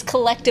me, it's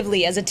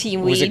collectively as a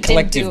team. It was a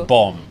collective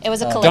bomb. It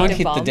was a Don't collective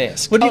hit bomb. the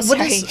desk. What, Oh, what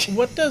sorry.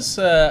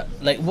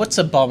 does what's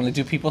a bomb? Like,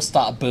 do people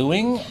start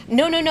booing?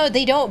 No,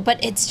 they don't,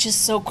 but it's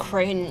just so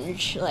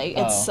cringe. Like,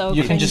 it's so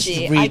You cringy. can just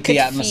I read could the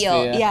atmosphere.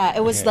 feel, yeah,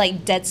 it was Okay.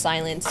 like dead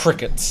silence.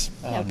 Crickets.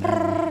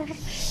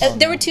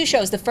 There were two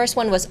shows. The first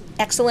one was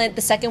excellent.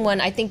 The second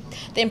one, I think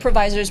the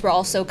improvisers were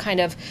also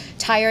kind of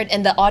tired,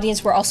 and the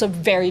audience were also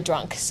very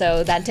drunk,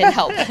 so that didn't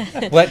help.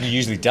 Well, that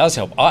usually does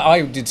help.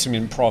 I did some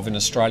improv in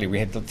Australia. We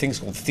had things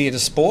called theatre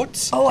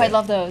sports. Oh, I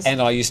love those. And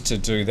I used to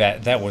do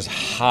that. That was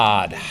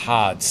hard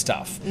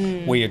stuff.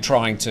 Where you're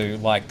trying to,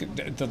 like,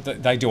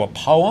 they do a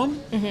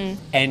poem,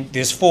 and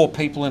there's 4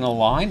 people in a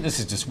line. This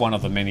is just one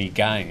of the many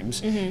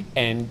games.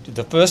 And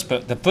the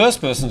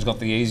first person's got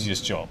the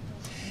easiest job.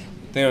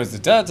 There is the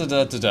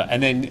da-da-da-da-da.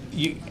 And then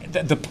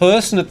the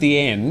person at the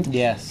end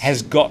Yes.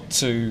 has got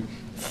to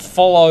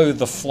follow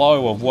the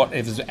flow of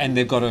whatever's, and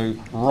they've got to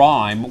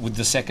rhyme with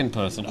the second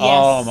person.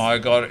 Oh my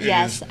God, it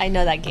Yes, is I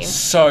know that game.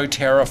 so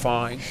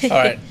terrifying. All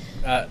right,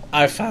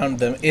 I found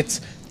them.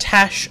 It's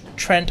Tash,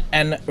 Trent,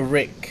 and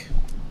Rick.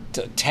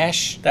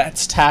 Tash,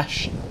 That's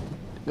Tash.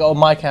 Oh,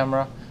 my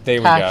camera. There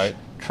we Tash, go.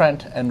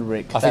 Trent, and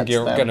Rick. I think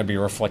you're going to be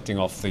reflecting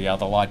off the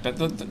other light.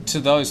 But to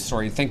those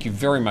 3, thank you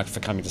very much for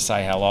coming to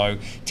say hello.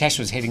 Tash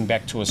was heading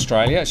back to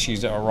Australia.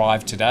 She's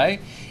arrived today.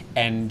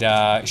 and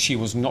she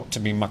was not to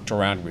be mucked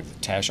around with,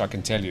 Tash, I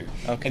can tell you.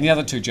 Okay. And the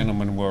other two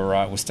gentlemen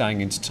were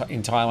staying in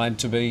Thailand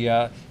to be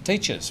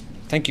teachers.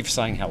 Thank you for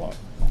saying hello.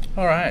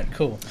 All right,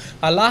 cool.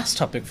 Our last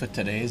topic for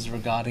today is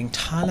regarding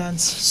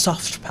Thailand's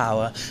soft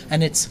power,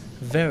 and it's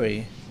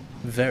very,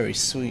 very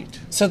sweet.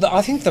 So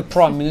I think the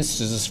Prime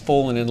Minister has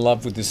fallen in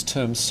love with this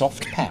term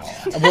soft power.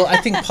 Well, I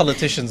think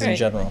politicians in Right.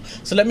 general.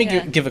 So let me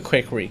Yeah. give a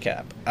quick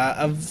recap.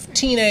 Of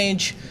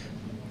teenage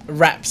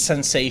rap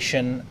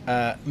sensation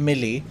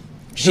Millie.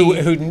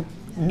 who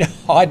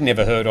I'd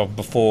never heard of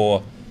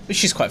before.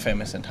 She's quite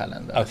famous in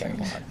Thailand, though, Okay.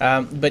 I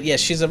think. But yes,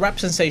 she's a rap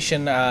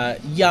sensation,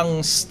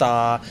 young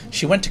star.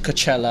 She went to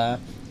Coachella.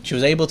 She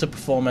was able to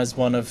perform as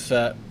one of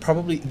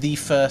probably the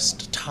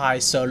first Thai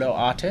solo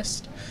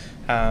artist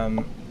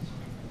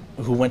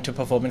who went to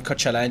perform in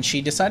Coachella, and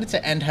she decided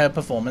to end her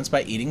performance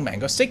by eating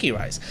mango sticky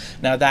rice.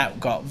 Now that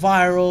got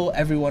viral.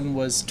 Everyone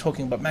was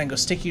talking about mango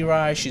sticky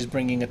rice. She's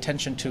bringing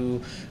attention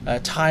to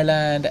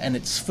Thailand and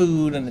its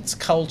food and its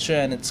culture,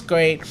 and it's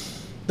great.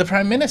 The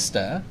Prime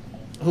Minister,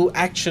 who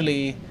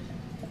actually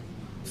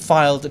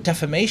filed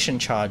defamation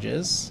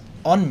charges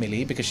on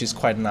Millie because she's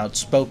quite an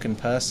outspoken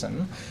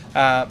person.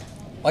 I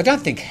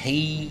don't think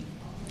he.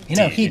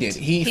 He did.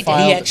 He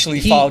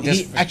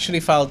actually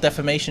filed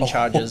defamation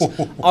charges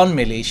on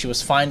Millie. She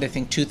was fined, I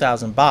think,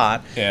 2,000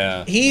 baht.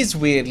 Yeah. He's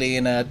weirdly,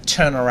 in a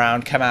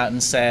turnaround, come out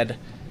and said,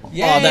 "Oh,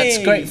 that's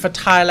Yay. great for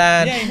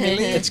Thailand. Yay,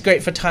 Millie." It's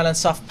great for Thailand's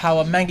soft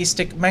power. Mango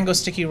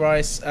sticky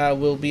rice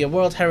will be a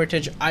World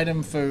Heritage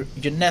item for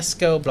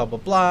UNESCO. Blah blah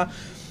blah."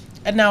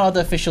 And now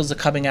other officials are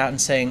coming out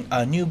and saying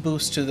a new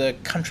boost to the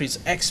country's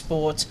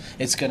exports.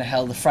 It's going to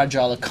help the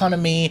fragile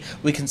economy.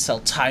 We can sell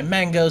Thai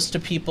mangoes to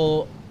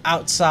people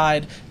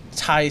outside.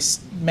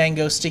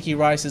 Mango sticky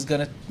rice is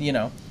going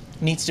to,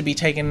 needs to be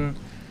taken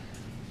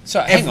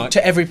So hang on.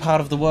 to every part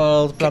of the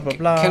world. Blah blah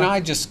blah. Can I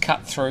just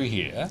cut through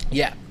here?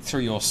 Yeah.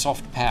 Through your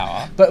soft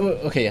power. But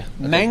okay, yeah.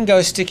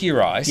 Mango sticky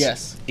rice.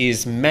 Yes.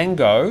 Is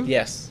mango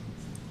Yes.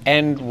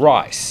 and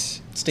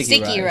rice.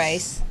 Sticky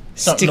rice.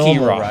 It's not Sticky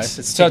normal rice. rice.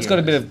 It's So it's sticky got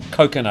a bit rice. of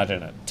coconut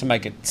in it to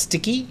make it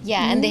sticky.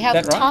 Yeah, and they have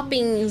That right?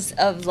 toppings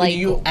of like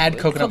you add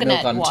coconut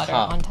milk on water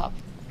top. on top.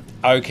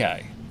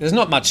 Okay. There's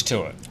not much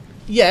to it.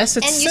 Yes,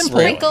 it's And you simple.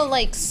 sprinkle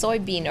like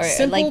soybean or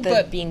Simple, like the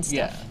but bean stuff.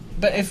 yeah.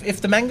 But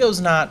if the mango's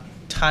not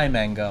Thai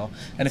mango,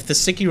 and if the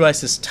sticky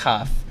rice is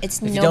tough,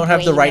 It's if you no don't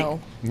have the right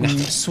bueno.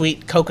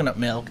 sweet coconut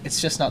milk, it's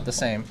just not the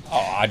same.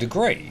 Oh, I'd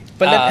agree.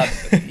 But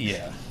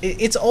yeah.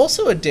 It's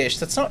also a dish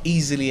that's not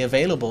easily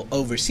available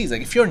overseas.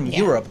 Like if you're in Yeah.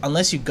 Europe,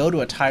 unless you go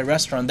to a Thai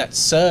restaurant that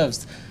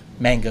serves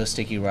mango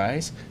sticky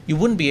rice, you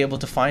wouldn't be able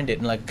to find it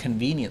in like a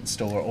convenience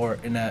store or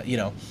in a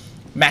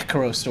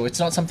macro store. It's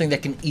not something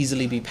that can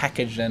easily be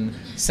packaged and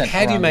sent. How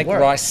do you around the make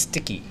world. rice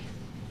sticky?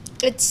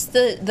 It's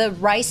the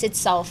rice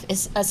itself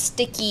is a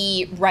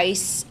sticky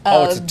rice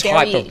Oh, of it's a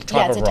type dairy. of- type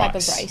yeah, it's of a type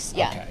rice. of rice.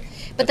 Yeah. Okay.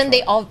 But then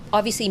they all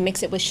obviously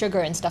mix it with sugar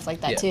and stuff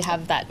like that Yeah. to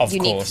have that Of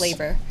unique course.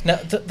 flavor. Now,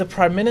 the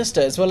Prime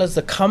Minister, as well as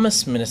the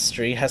Commerce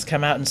Ministry, has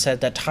come out and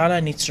said that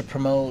Thailand needs to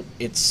promote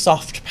its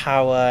soft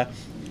power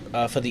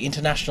for the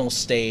international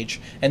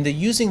stage. And they're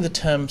using the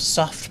term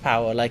soft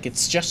power like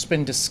it's just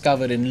been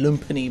discovered in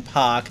Lumpini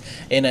Park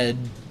in a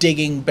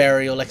digging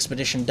burial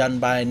expedition done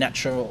by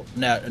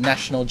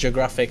National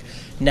Geographic,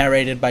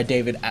 narrated by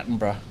David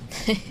Attenborough.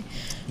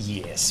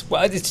 Yes.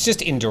 Well, it's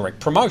just indirect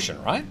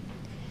promotion, right?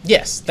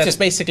 Yes, that's Just-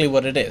 basically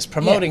what it is.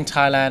 Promoting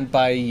Thailand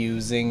by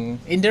using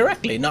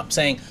indirectly, not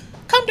saying,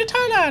 come to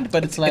Thailand,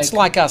 but it's like... It's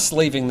like us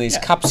leaving these Yeah.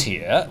 cups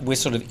here. We're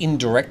sort of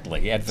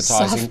indirectly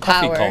advertising Soft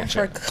coffee power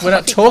culture. for we're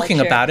not coffee talking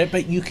culture. about it,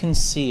 but you can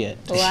see it.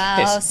 Wow,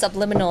 Yes.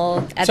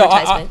 subliminal So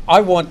advertisement.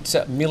 I want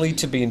Millie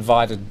to be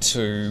invited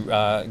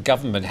to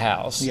Government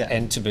House Yeah.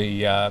 and to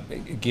be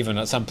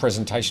given some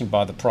presentation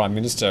by the Prime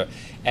Minister.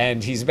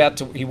 And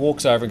he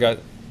walks over and goes,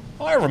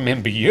 I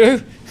remember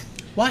you.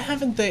 Why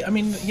haven't they? I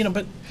mean,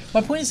 but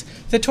my point is,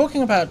 they're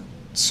talking about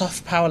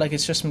soft power like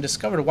it's just been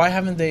discovered. Why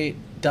haven't they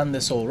done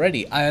this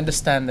already? I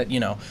understand that,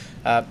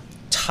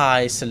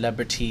 Thai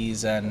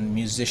celebrities and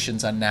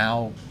musicians are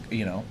now,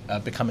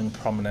 becoming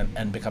prominent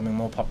and becoming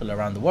more popular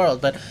around the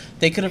world, but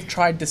they could have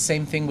tried the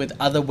same thing with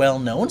other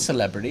well-known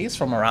celebrities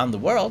from around the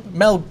world.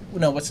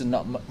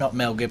 Not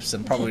Mel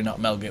Gibson, probably not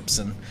Mel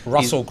Gibson.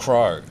 Russell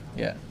Crowe.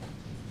 Yeah.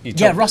 You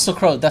Yeah, talk- Russell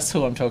Crowe, that's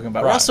who I'm talking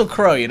about. Right. Russell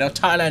Crowe,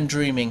 Thailand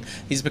dreaming.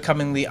 He's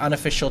becoming the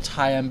unofficial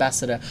Thai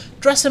ambassador.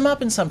 Dress him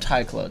up in some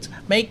Thai clothes.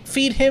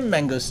 Feed him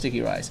mango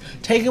sticky rice.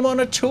 Take him on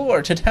a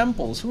tour to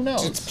temples. Who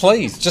knows?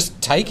 Please,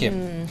 just take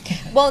him.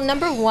 Well,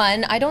 number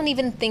one, I don't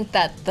even think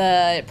that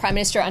the Prime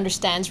Minister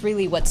understands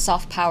really what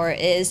soft power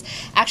is.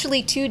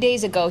 Actually, 2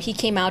 days ago, he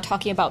came out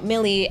talking about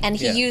Millie, and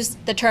he Yeah.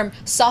 used the term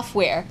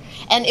software.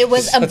 And it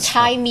was a That's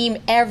Thai meme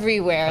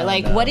everywhere. Oh,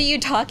 like, no. what are you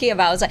talking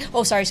about? I was like,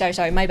 oh,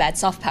 sorry, my bad,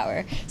 soft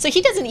power. So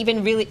he doesn't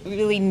even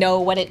really know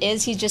what it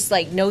is. He just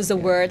like knows the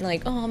word,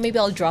 like, oh, maybe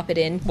I'll drop it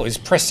in. Well, his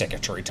press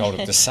secretary told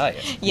him to say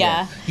it.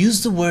 Yeah.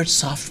 Use the word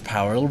soft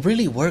power. It'll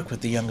really work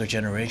with the younger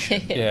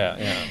generation.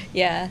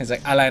 Yeah. It's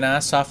like,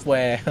 Alana,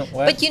 software.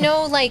 What?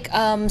 But like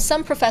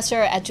some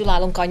professor at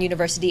Chulalongkorn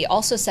University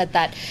also said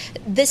that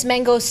this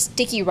mango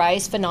sticky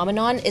rice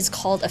phenomenon is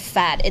called a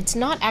fad. It's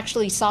not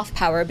actually soft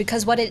power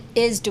because what it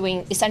is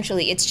doing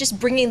essentially, it's just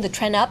bringing the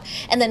trend up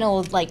and then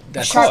it'll like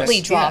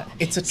sharply drop. Yeah,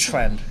 it's a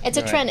trend. It's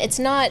a trend.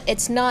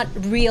 It's not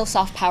real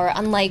soft power.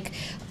 Unlike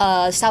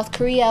South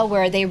Korea,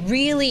 where they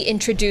really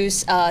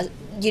introduce, how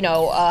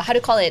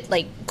to call it,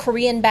 like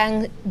Korean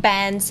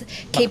bands,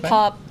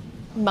 K-pop.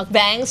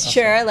 Mukbangs,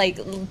 sure, like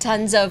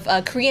tons of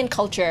Korean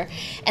culture,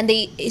 and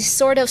they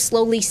sort of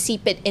slowly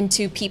seep it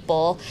into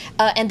people,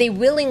 and they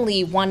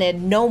willingly want to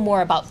know more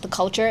about the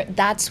culture.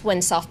 That's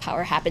when soft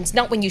power happens,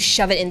 not when you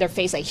shove it in their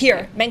face like,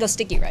 here, mango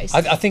sticky rice.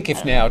 I think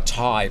if now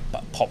Thai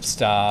pop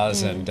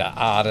stars and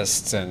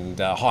artists and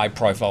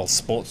high-profile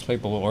sports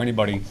people or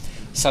anybody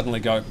suddenly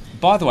go,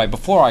 by the way,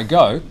 before I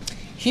go,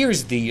 here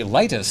is the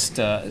latest...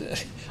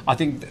 I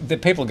think the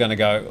people are going to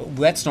go, well,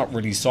 that's not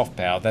really soft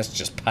power, that's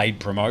just paid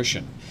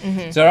promotion.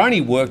 So it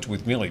only worked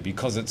with Millie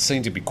because it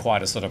seemed to be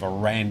quite a sort of a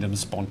random,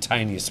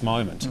 spontaneous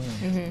moment.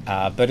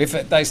 But if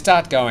they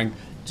start going,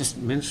 just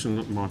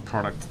mention my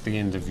product at the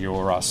end of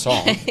your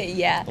song.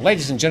 Yeah.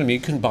 Ladies and gentlemen, you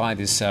can buy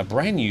this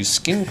brand new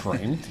skin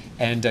cream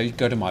and you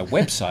go to my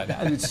website.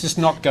 It's just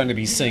not going to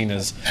be seen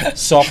as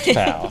soft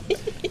power.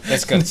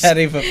 Let's go. Not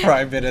even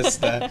Prime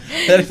Minister.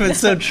 That even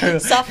so true.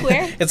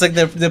 Software? It's like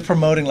they're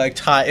promoting like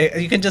Thai.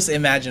 You can just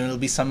imagine it'll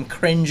be some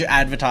cringe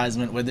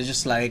advertisement where they're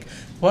just like,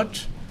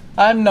 what?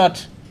 I'm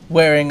not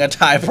wearing a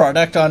Thai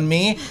product on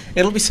me.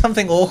 It'll be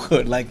something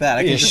awkward like that.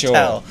 I can just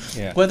tell.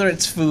 Yeah. Whether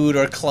it's food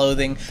or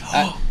clothing.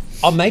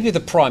 Or maybe the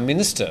Prime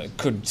Minister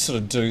could sort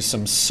of do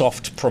some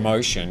soft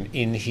promotion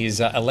in his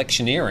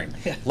electioneering.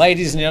 Yeah.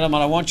 Ladies and gentlemen,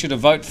 I want you to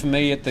vote for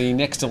me at the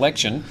next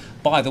election.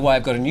 By the way,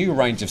 I've got a new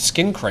range of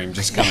skin cream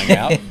just coming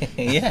out.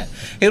 Yeah.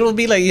 It'll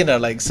be like,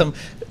 like some...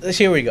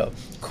 Here we go.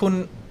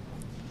 Kun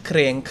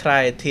Krieng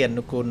Krai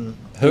Thiennukun.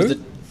 Who?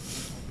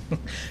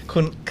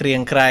 Kun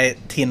Krieng Krai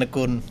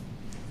Thiennukun.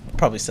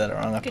 Probably said it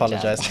wrong. I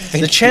apologize.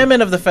 job. The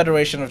chairman of the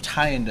Federation of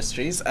Thai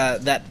Industries,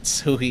 that's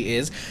who he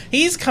is.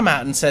 He's come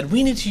out and said,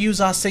 we need to use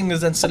our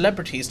singers and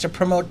celebrities to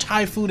promote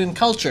Thai food and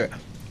culture.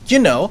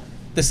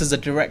 This is a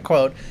direct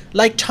quote,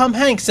 like Tom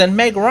Hanks and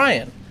Meg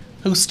Ryan,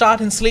 who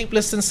starred in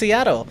Sleepless in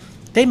Seattle.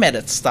 They met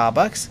at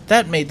Starbucks.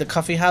 That made the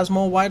coffee house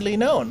more widely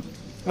known.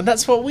 And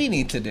that's what we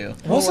need to do.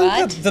 Wasn't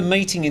What? the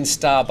meeting in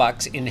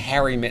Starbucks in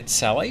Harry Met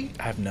Sally?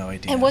 I have no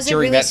idea. And was it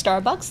During really that-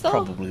 Starbucks, though?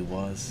 Probably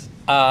was.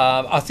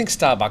 I think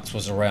Starbucks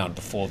was around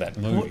before that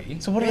movie.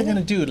 So what are they going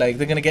to do? Like,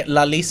 they're going to get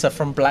Lalisa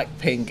from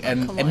Blackpink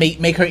and come on.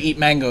 make her eat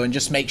mango and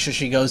just make sure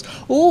she goes,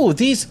 ooh,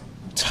 these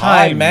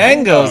Thai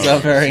mangoes are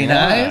very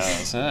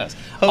nice. Yes.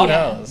 Who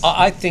knows?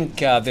 I think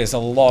there's a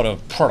lot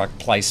of product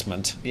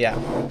placement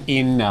Yeah.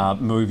 in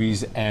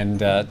movies and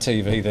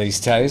TV these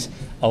days.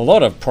 A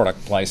lot of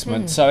product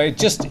placement. So it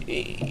just,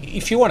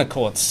 if you want to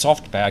call it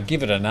soft power,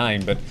 give it a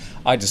name, but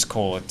I just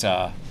call it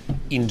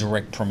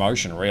indirect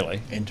promotion,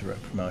 really.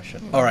 Indirect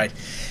promotion. All right.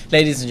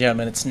 Ladies and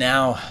gentlemen, it's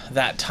now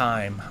that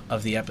time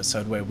of the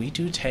episode where we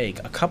do take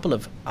a couple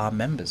of our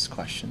members'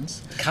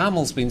 questions.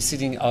 Carmel's been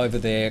sitting over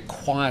there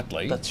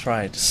quietly. That's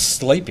right.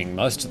 Sleeping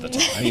most of the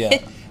time.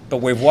 Yeah. But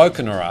we've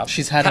woken her up.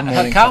 She's had a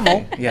morning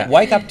Carmel, coffee. Yeah.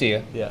 wake up,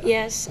 dear. Yeah.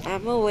 Yes,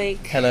 I'm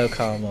awake. Hello,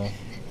 Carmel.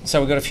 So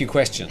we've got a few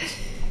questions.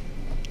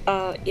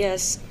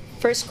 Yes.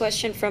 First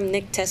question from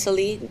Nick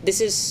Tessely. This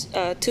is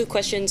 2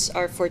 questions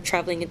are for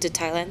traveling into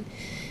Thailand.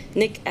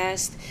 Nick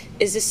asked,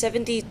 is the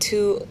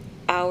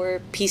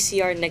 72-hour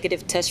PCR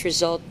negative test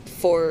result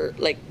for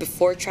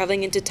before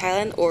traveling into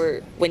Thailand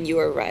or when you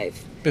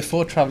arrive?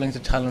 Before traveling to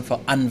Thailand for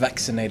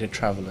unvaccinated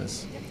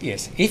travelers.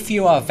 Yes, if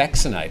you are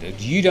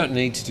vaccinated, you don't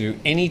need to do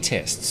any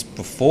tests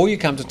before you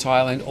come to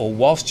Thailand or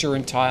whilst you're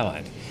in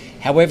Thailand.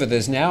 However,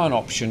 there's now an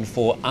option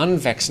for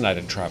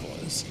unvaccinated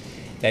travellers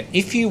that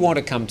if you want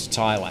to come to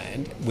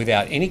Thailand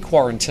without any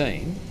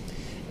quarantine,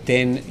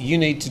 then you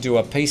need to do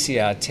a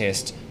PCR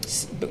test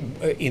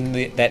in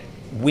that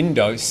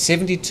window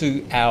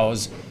 72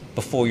 hours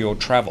before your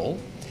travel,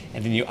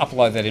 and then you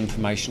upload that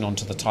information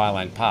onto the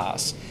Thailand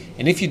pass.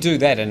 And if you do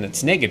that and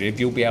it's negative,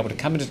 you'll be able to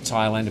come into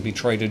Thailand and be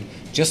treated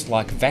just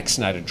like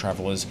vaccinated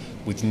travellers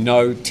with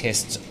no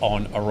tests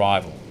on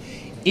arrival.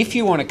 If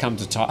you want to come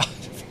to Thailand,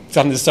 I've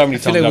done this so many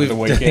times over the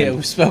weekend. Yeah,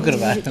 we've spoken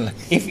about it.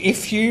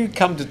 If you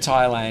come to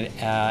Thailand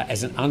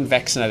as an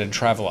unvaccinated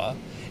traveller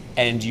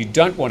and you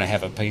don't want to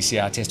have a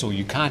PCR test or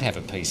you can't have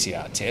a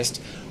PCR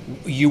test,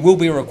 you will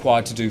be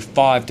required to do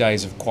 5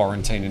 days of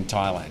quarantine in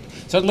Thailand.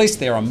 So at least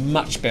there are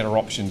much better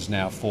options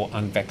now for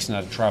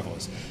unvaccinated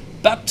travellers.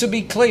 But to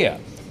be clear,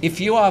 if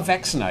you are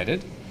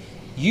vaccinated,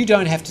 you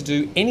don't have to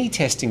do any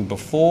testing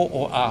before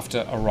or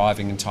after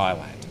arriving in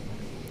Thailand.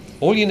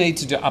 All you need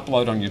to do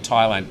upload on your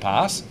Thailand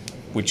pass,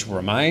 which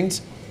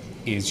remains,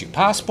 is your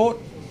passport,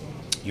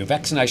 your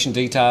vaccination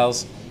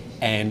details,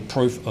 and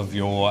proof of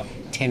your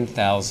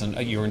 10,000,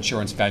 your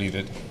insurance valued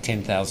at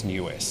 10,000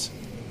 US.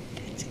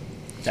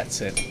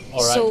 That's it. All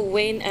right. So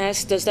Wayne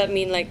asked, does that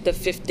mean like the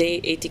 5th day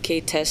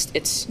ATK test?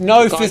 It's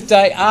No gone? 5th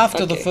day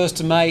after the Okay. 1st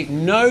of May,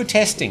 no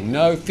testing,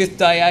 no 5th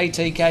day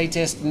ATK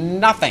test,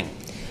 nothing.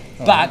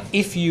 But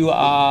if you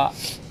are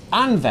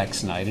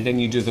unvaccinated and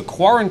you do the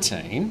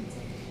quarantine,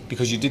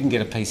 because you didn't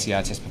get a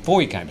PCR test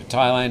before you came to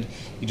Thailand,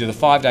 you do the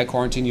 5-day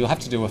quarantine, you'll have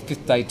to do a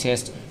 5th day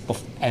test,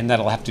 and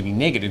that'll have to be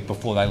negative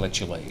before they let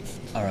you leave.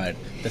 All right.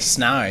 The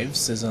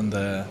Snives is on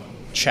the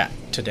chat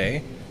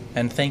today.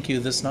 And thank you,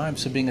 the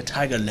Snives, for being a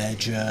Tiger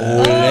legend.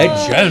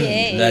 Legend!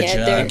 yay. Legend.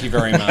 Yeah, they're- Thank you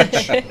very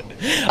much. Other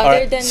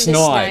right, than Snives. the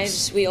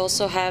Snives, we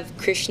also have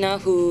Krishna,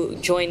 who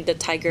joined the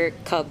Tiger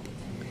Cub.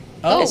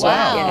 Oh, as well,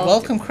 wow. yeah.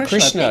 Welcome,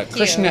 Krishna.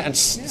 Krishna and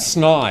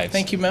Snives.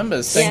 Thank you,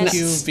 members. Thank Yes.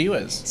 you,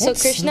 viewers. So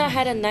Krishna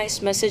had a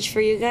nice message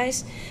for you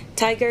guys.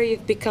 Tiger,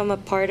 you've become a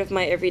part of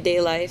my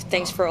everyday life.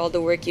 Thanks for all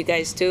the work you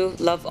guys do.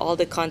 Love all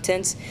the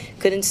contents.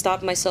 Couldn't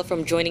stop myself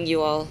from joining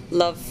you all.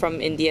 Love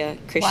from India,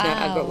 Krishna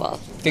Wow. Agarwal.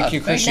 Thank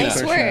you, Krishna.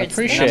 Nice words.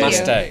 Appreciate Thank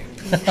it.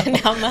 you.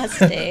 Namaste.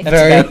 Namaste.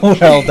 Very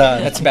well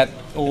done. That's about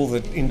all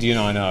the Indian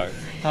I know.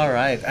 All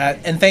right.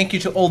 And thank you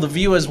to all the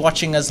viewers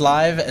watching us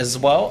live as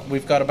well.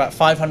 We've got about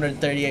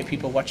 538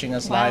 people watching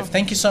us Wow. live.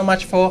 Thank you so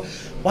much for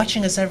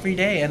watching us every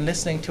day and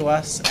listening to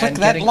us. Click and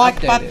that getting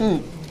like updated.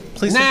 button.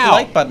 Please hit the now.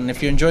 like button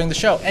if you're enjoying the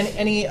show.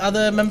 Any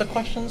other member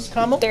questions,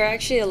 Carmel? There are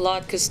actually a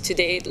lot because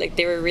today, like,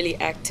 they were really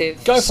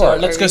active. Go for So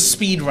it. Let's are go we-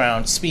 speed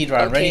round. Speed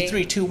round. Ready? Okay.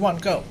 3, 2, 1,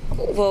 go.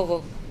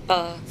 Whoa.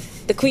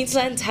 The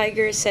Queensland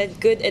Tiger said,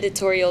 "Good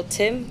editorial,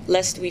 Tim,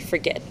 lest we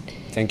forget."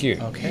 Thank you.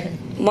 Okay.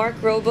 Mark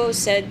Robo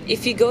said,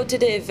 "If you go to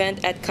the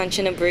event at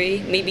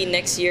Kanchanaburi, maybe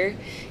next year,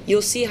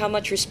 you'll see how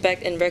much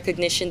respect and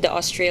recognition the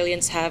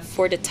Australians have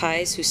for the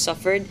Thais who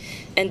suffered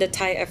and the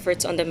Thai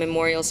efforts on the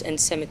memorials and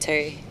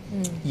cemetery."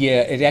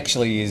 Yeah, it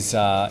actually is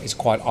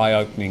quite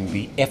eye-opening,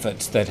 the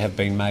efforts that have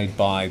been made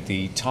by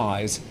the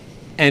Thais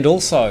and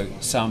also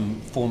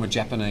some former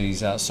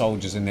Japanese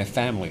soldiers and their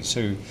families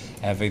who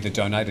have either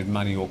donated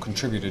money or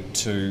contributed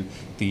to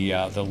the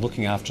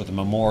looking after the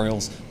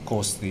memorials. Of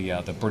course, the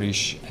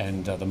British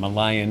and the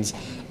Malayans,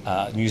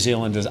 New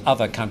Zealanders,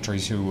 other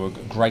countries who were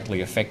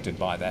greatly affected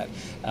by that,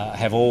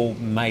 have all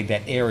made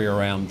that area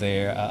around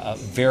there a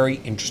very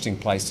interesting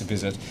place to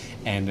visit,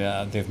 and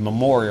they've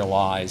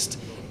memorialised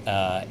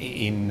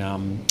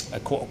in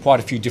quite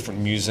a few different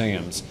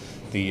museums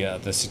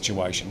the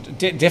situation.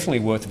 Definitely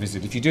worth a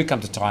visit. If you do come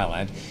to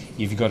Thailand,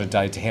 you've got a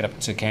day to head up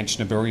to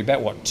Kanchanaburi,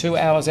 about 2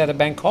 hours out of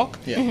Bangkok,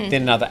 then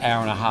another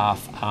hour and a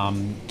half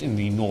in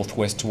the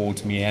northwest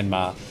towards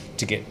Myanmar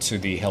to get to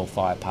the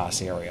Hellfire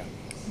Pass area.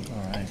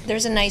 All right.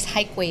 There's a nice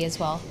hikeway as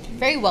well.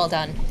 Very well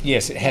done.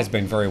 Yes, it has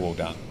been very well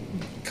done.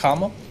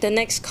 Carmel? The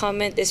next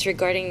comment is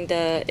regarding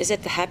is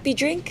it the happy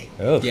drink?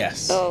 Oh.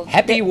 Yes. Oh,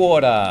 Happy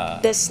water.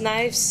 The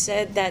Snives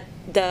said that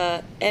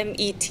the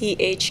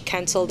METH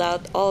cancelled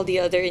out all the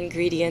other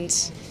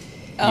ingredients.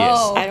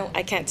 Oh.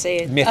 I can't say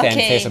it.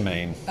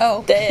 Methamphetamine.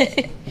 Oh.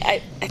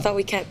 I thought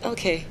we can't.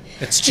 Okay.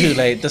 It's too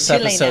late. This Too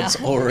late episode's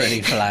now.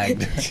 already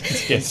flagged.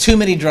 Yes. Too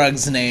many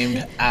drugs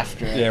named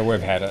after it. Yeah,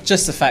 we've had it.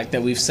 Just the fact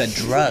that we've said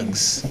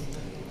drugs.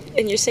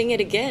 And you're saying it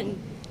again.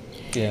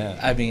 Yeah.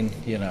 I mean,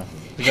 you know,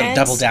 we gotta Hands-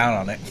 double down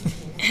on it.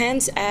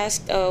 Hans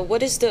asked,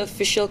 what is the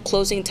official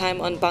closing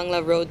time on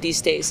Bangla Road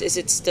these days? Is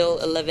it still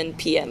 11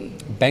 p.m.?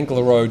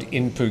 Bangla Road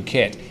in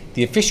Phuket.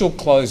 The official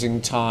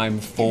closing time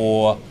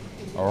for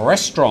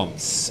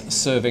restaurants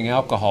serving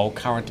alcohol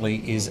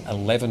currently is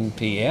 11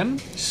 p.m.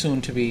 Soon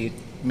to be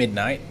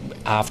midnight.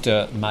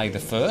 after May the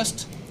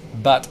 1st,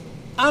 but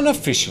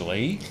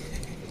unofficially,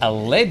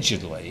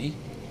 allegedly,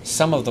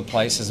 some of the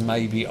places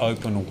may be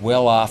open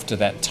well after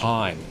that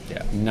time.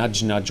 Yeah.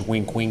 Nudge, nudge,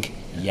 wink, wink,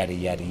 yada,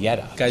 yada,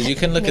 yada. Guys, you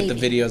can look at the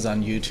Maybe. videos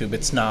on YouTube.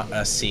 It's not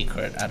a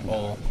secret at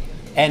all.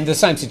 And the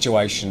same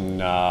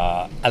situation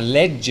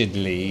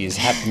allegedly is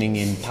happening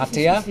in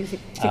Pattaya,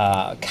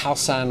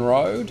 Khao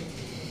Road,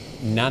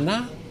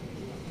 Nana.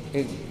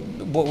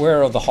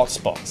 Where are the hot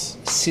spots?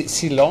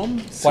 Silom?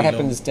 What Silom.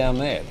 happens down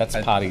there? That's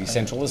party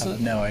central, isn't it?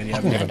 No idea.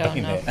 I've never I don't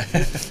been know.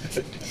 there.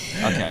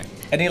 Okay.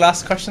 Any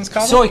last questions,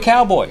 Carmel? Soy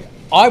Cowboy.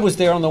 I was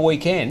there on the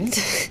weekend.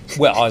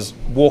 Well, I was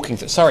walking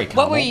through. Sorry,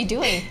 Carmel. What were you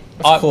doing?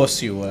 Of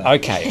course you were.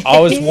 Okay, I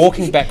was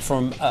walking back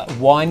from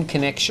Wine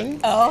Connection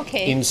Oh,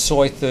 okay. in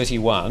Soy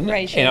 31,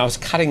 Right, sure. and I was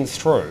cutting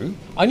through.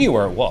 I knew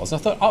where it was. I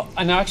thought, oh,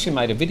 and I actually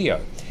made a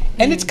video,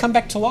 and it's come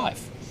back to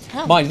life.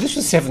 Oh. Mind you, this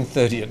was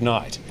 7:30 at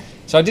night,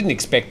 so I didn't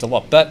expect a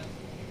lot, but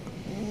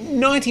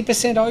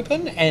 90%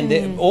 open,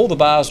 and all the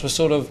bars were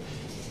sort of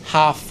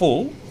half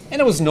full, and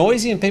it was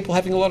noisy and people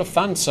having a lot of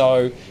fun.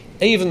 So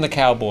even the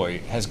cowboy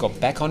has got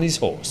back on his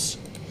horse.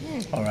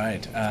 All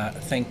right.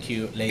 Thank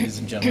you, ladies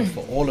and gentlemen,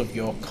 for all of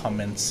your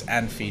comments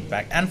and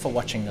feedback and for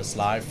watching us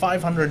live.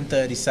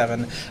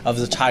 537 of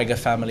the Tiger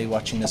family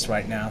watching us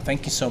right now.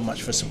 Thank you so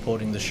much for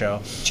supporting the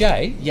show.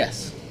 Jay,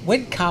 Yes.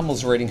 when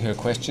Carmel's reading her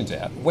questions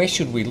out, where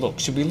should we look?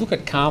 Should we look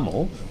at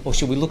Carmel or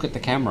should we look at the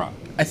camera?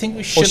 I think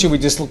we Or should. should we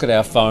just look at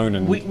our phone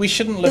and... We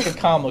shouldn't look at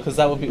Carmel because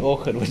that would be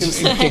awkward. We're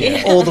just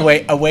looking all the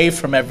way away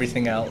from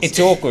everything else. It's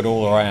awkward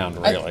all around,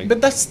 really.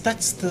 But that's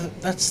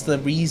the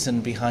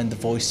reason behind the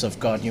voice of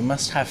God. You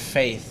must have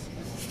faith.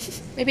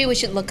 Maybe we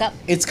should look up.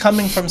 It's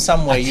coming from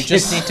somewhere. You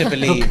just need to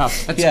believe. Look up.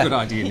 That's a good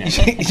idea now.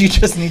 You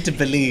just need to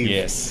believe.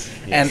 Yes.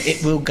 And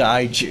it will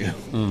guide you.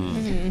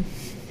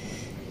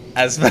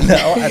 As for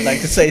now, I'd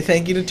like to say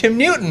thank you to Tim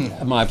Newton.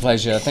 My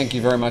pleasure. Thank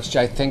you very much,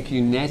 Jay. Thank you,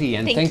 Natty.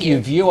 And Thank thank you.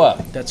 you, viewer.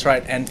 That's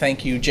right. And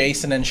thank you,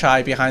 Jason and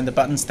Shai behind the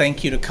buttons.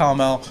 Thank you to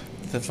Carmel,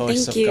 the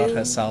voice Thank of God you.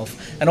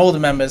 herself. And all the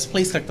members,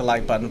 please click the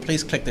like button.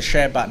 Please click the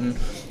share button.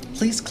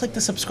 Please click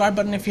the subscribe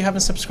button if you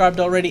haven't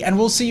subscribed already. And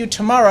we'll see you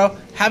tomorrow.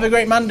 Have a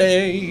great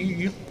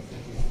Monday.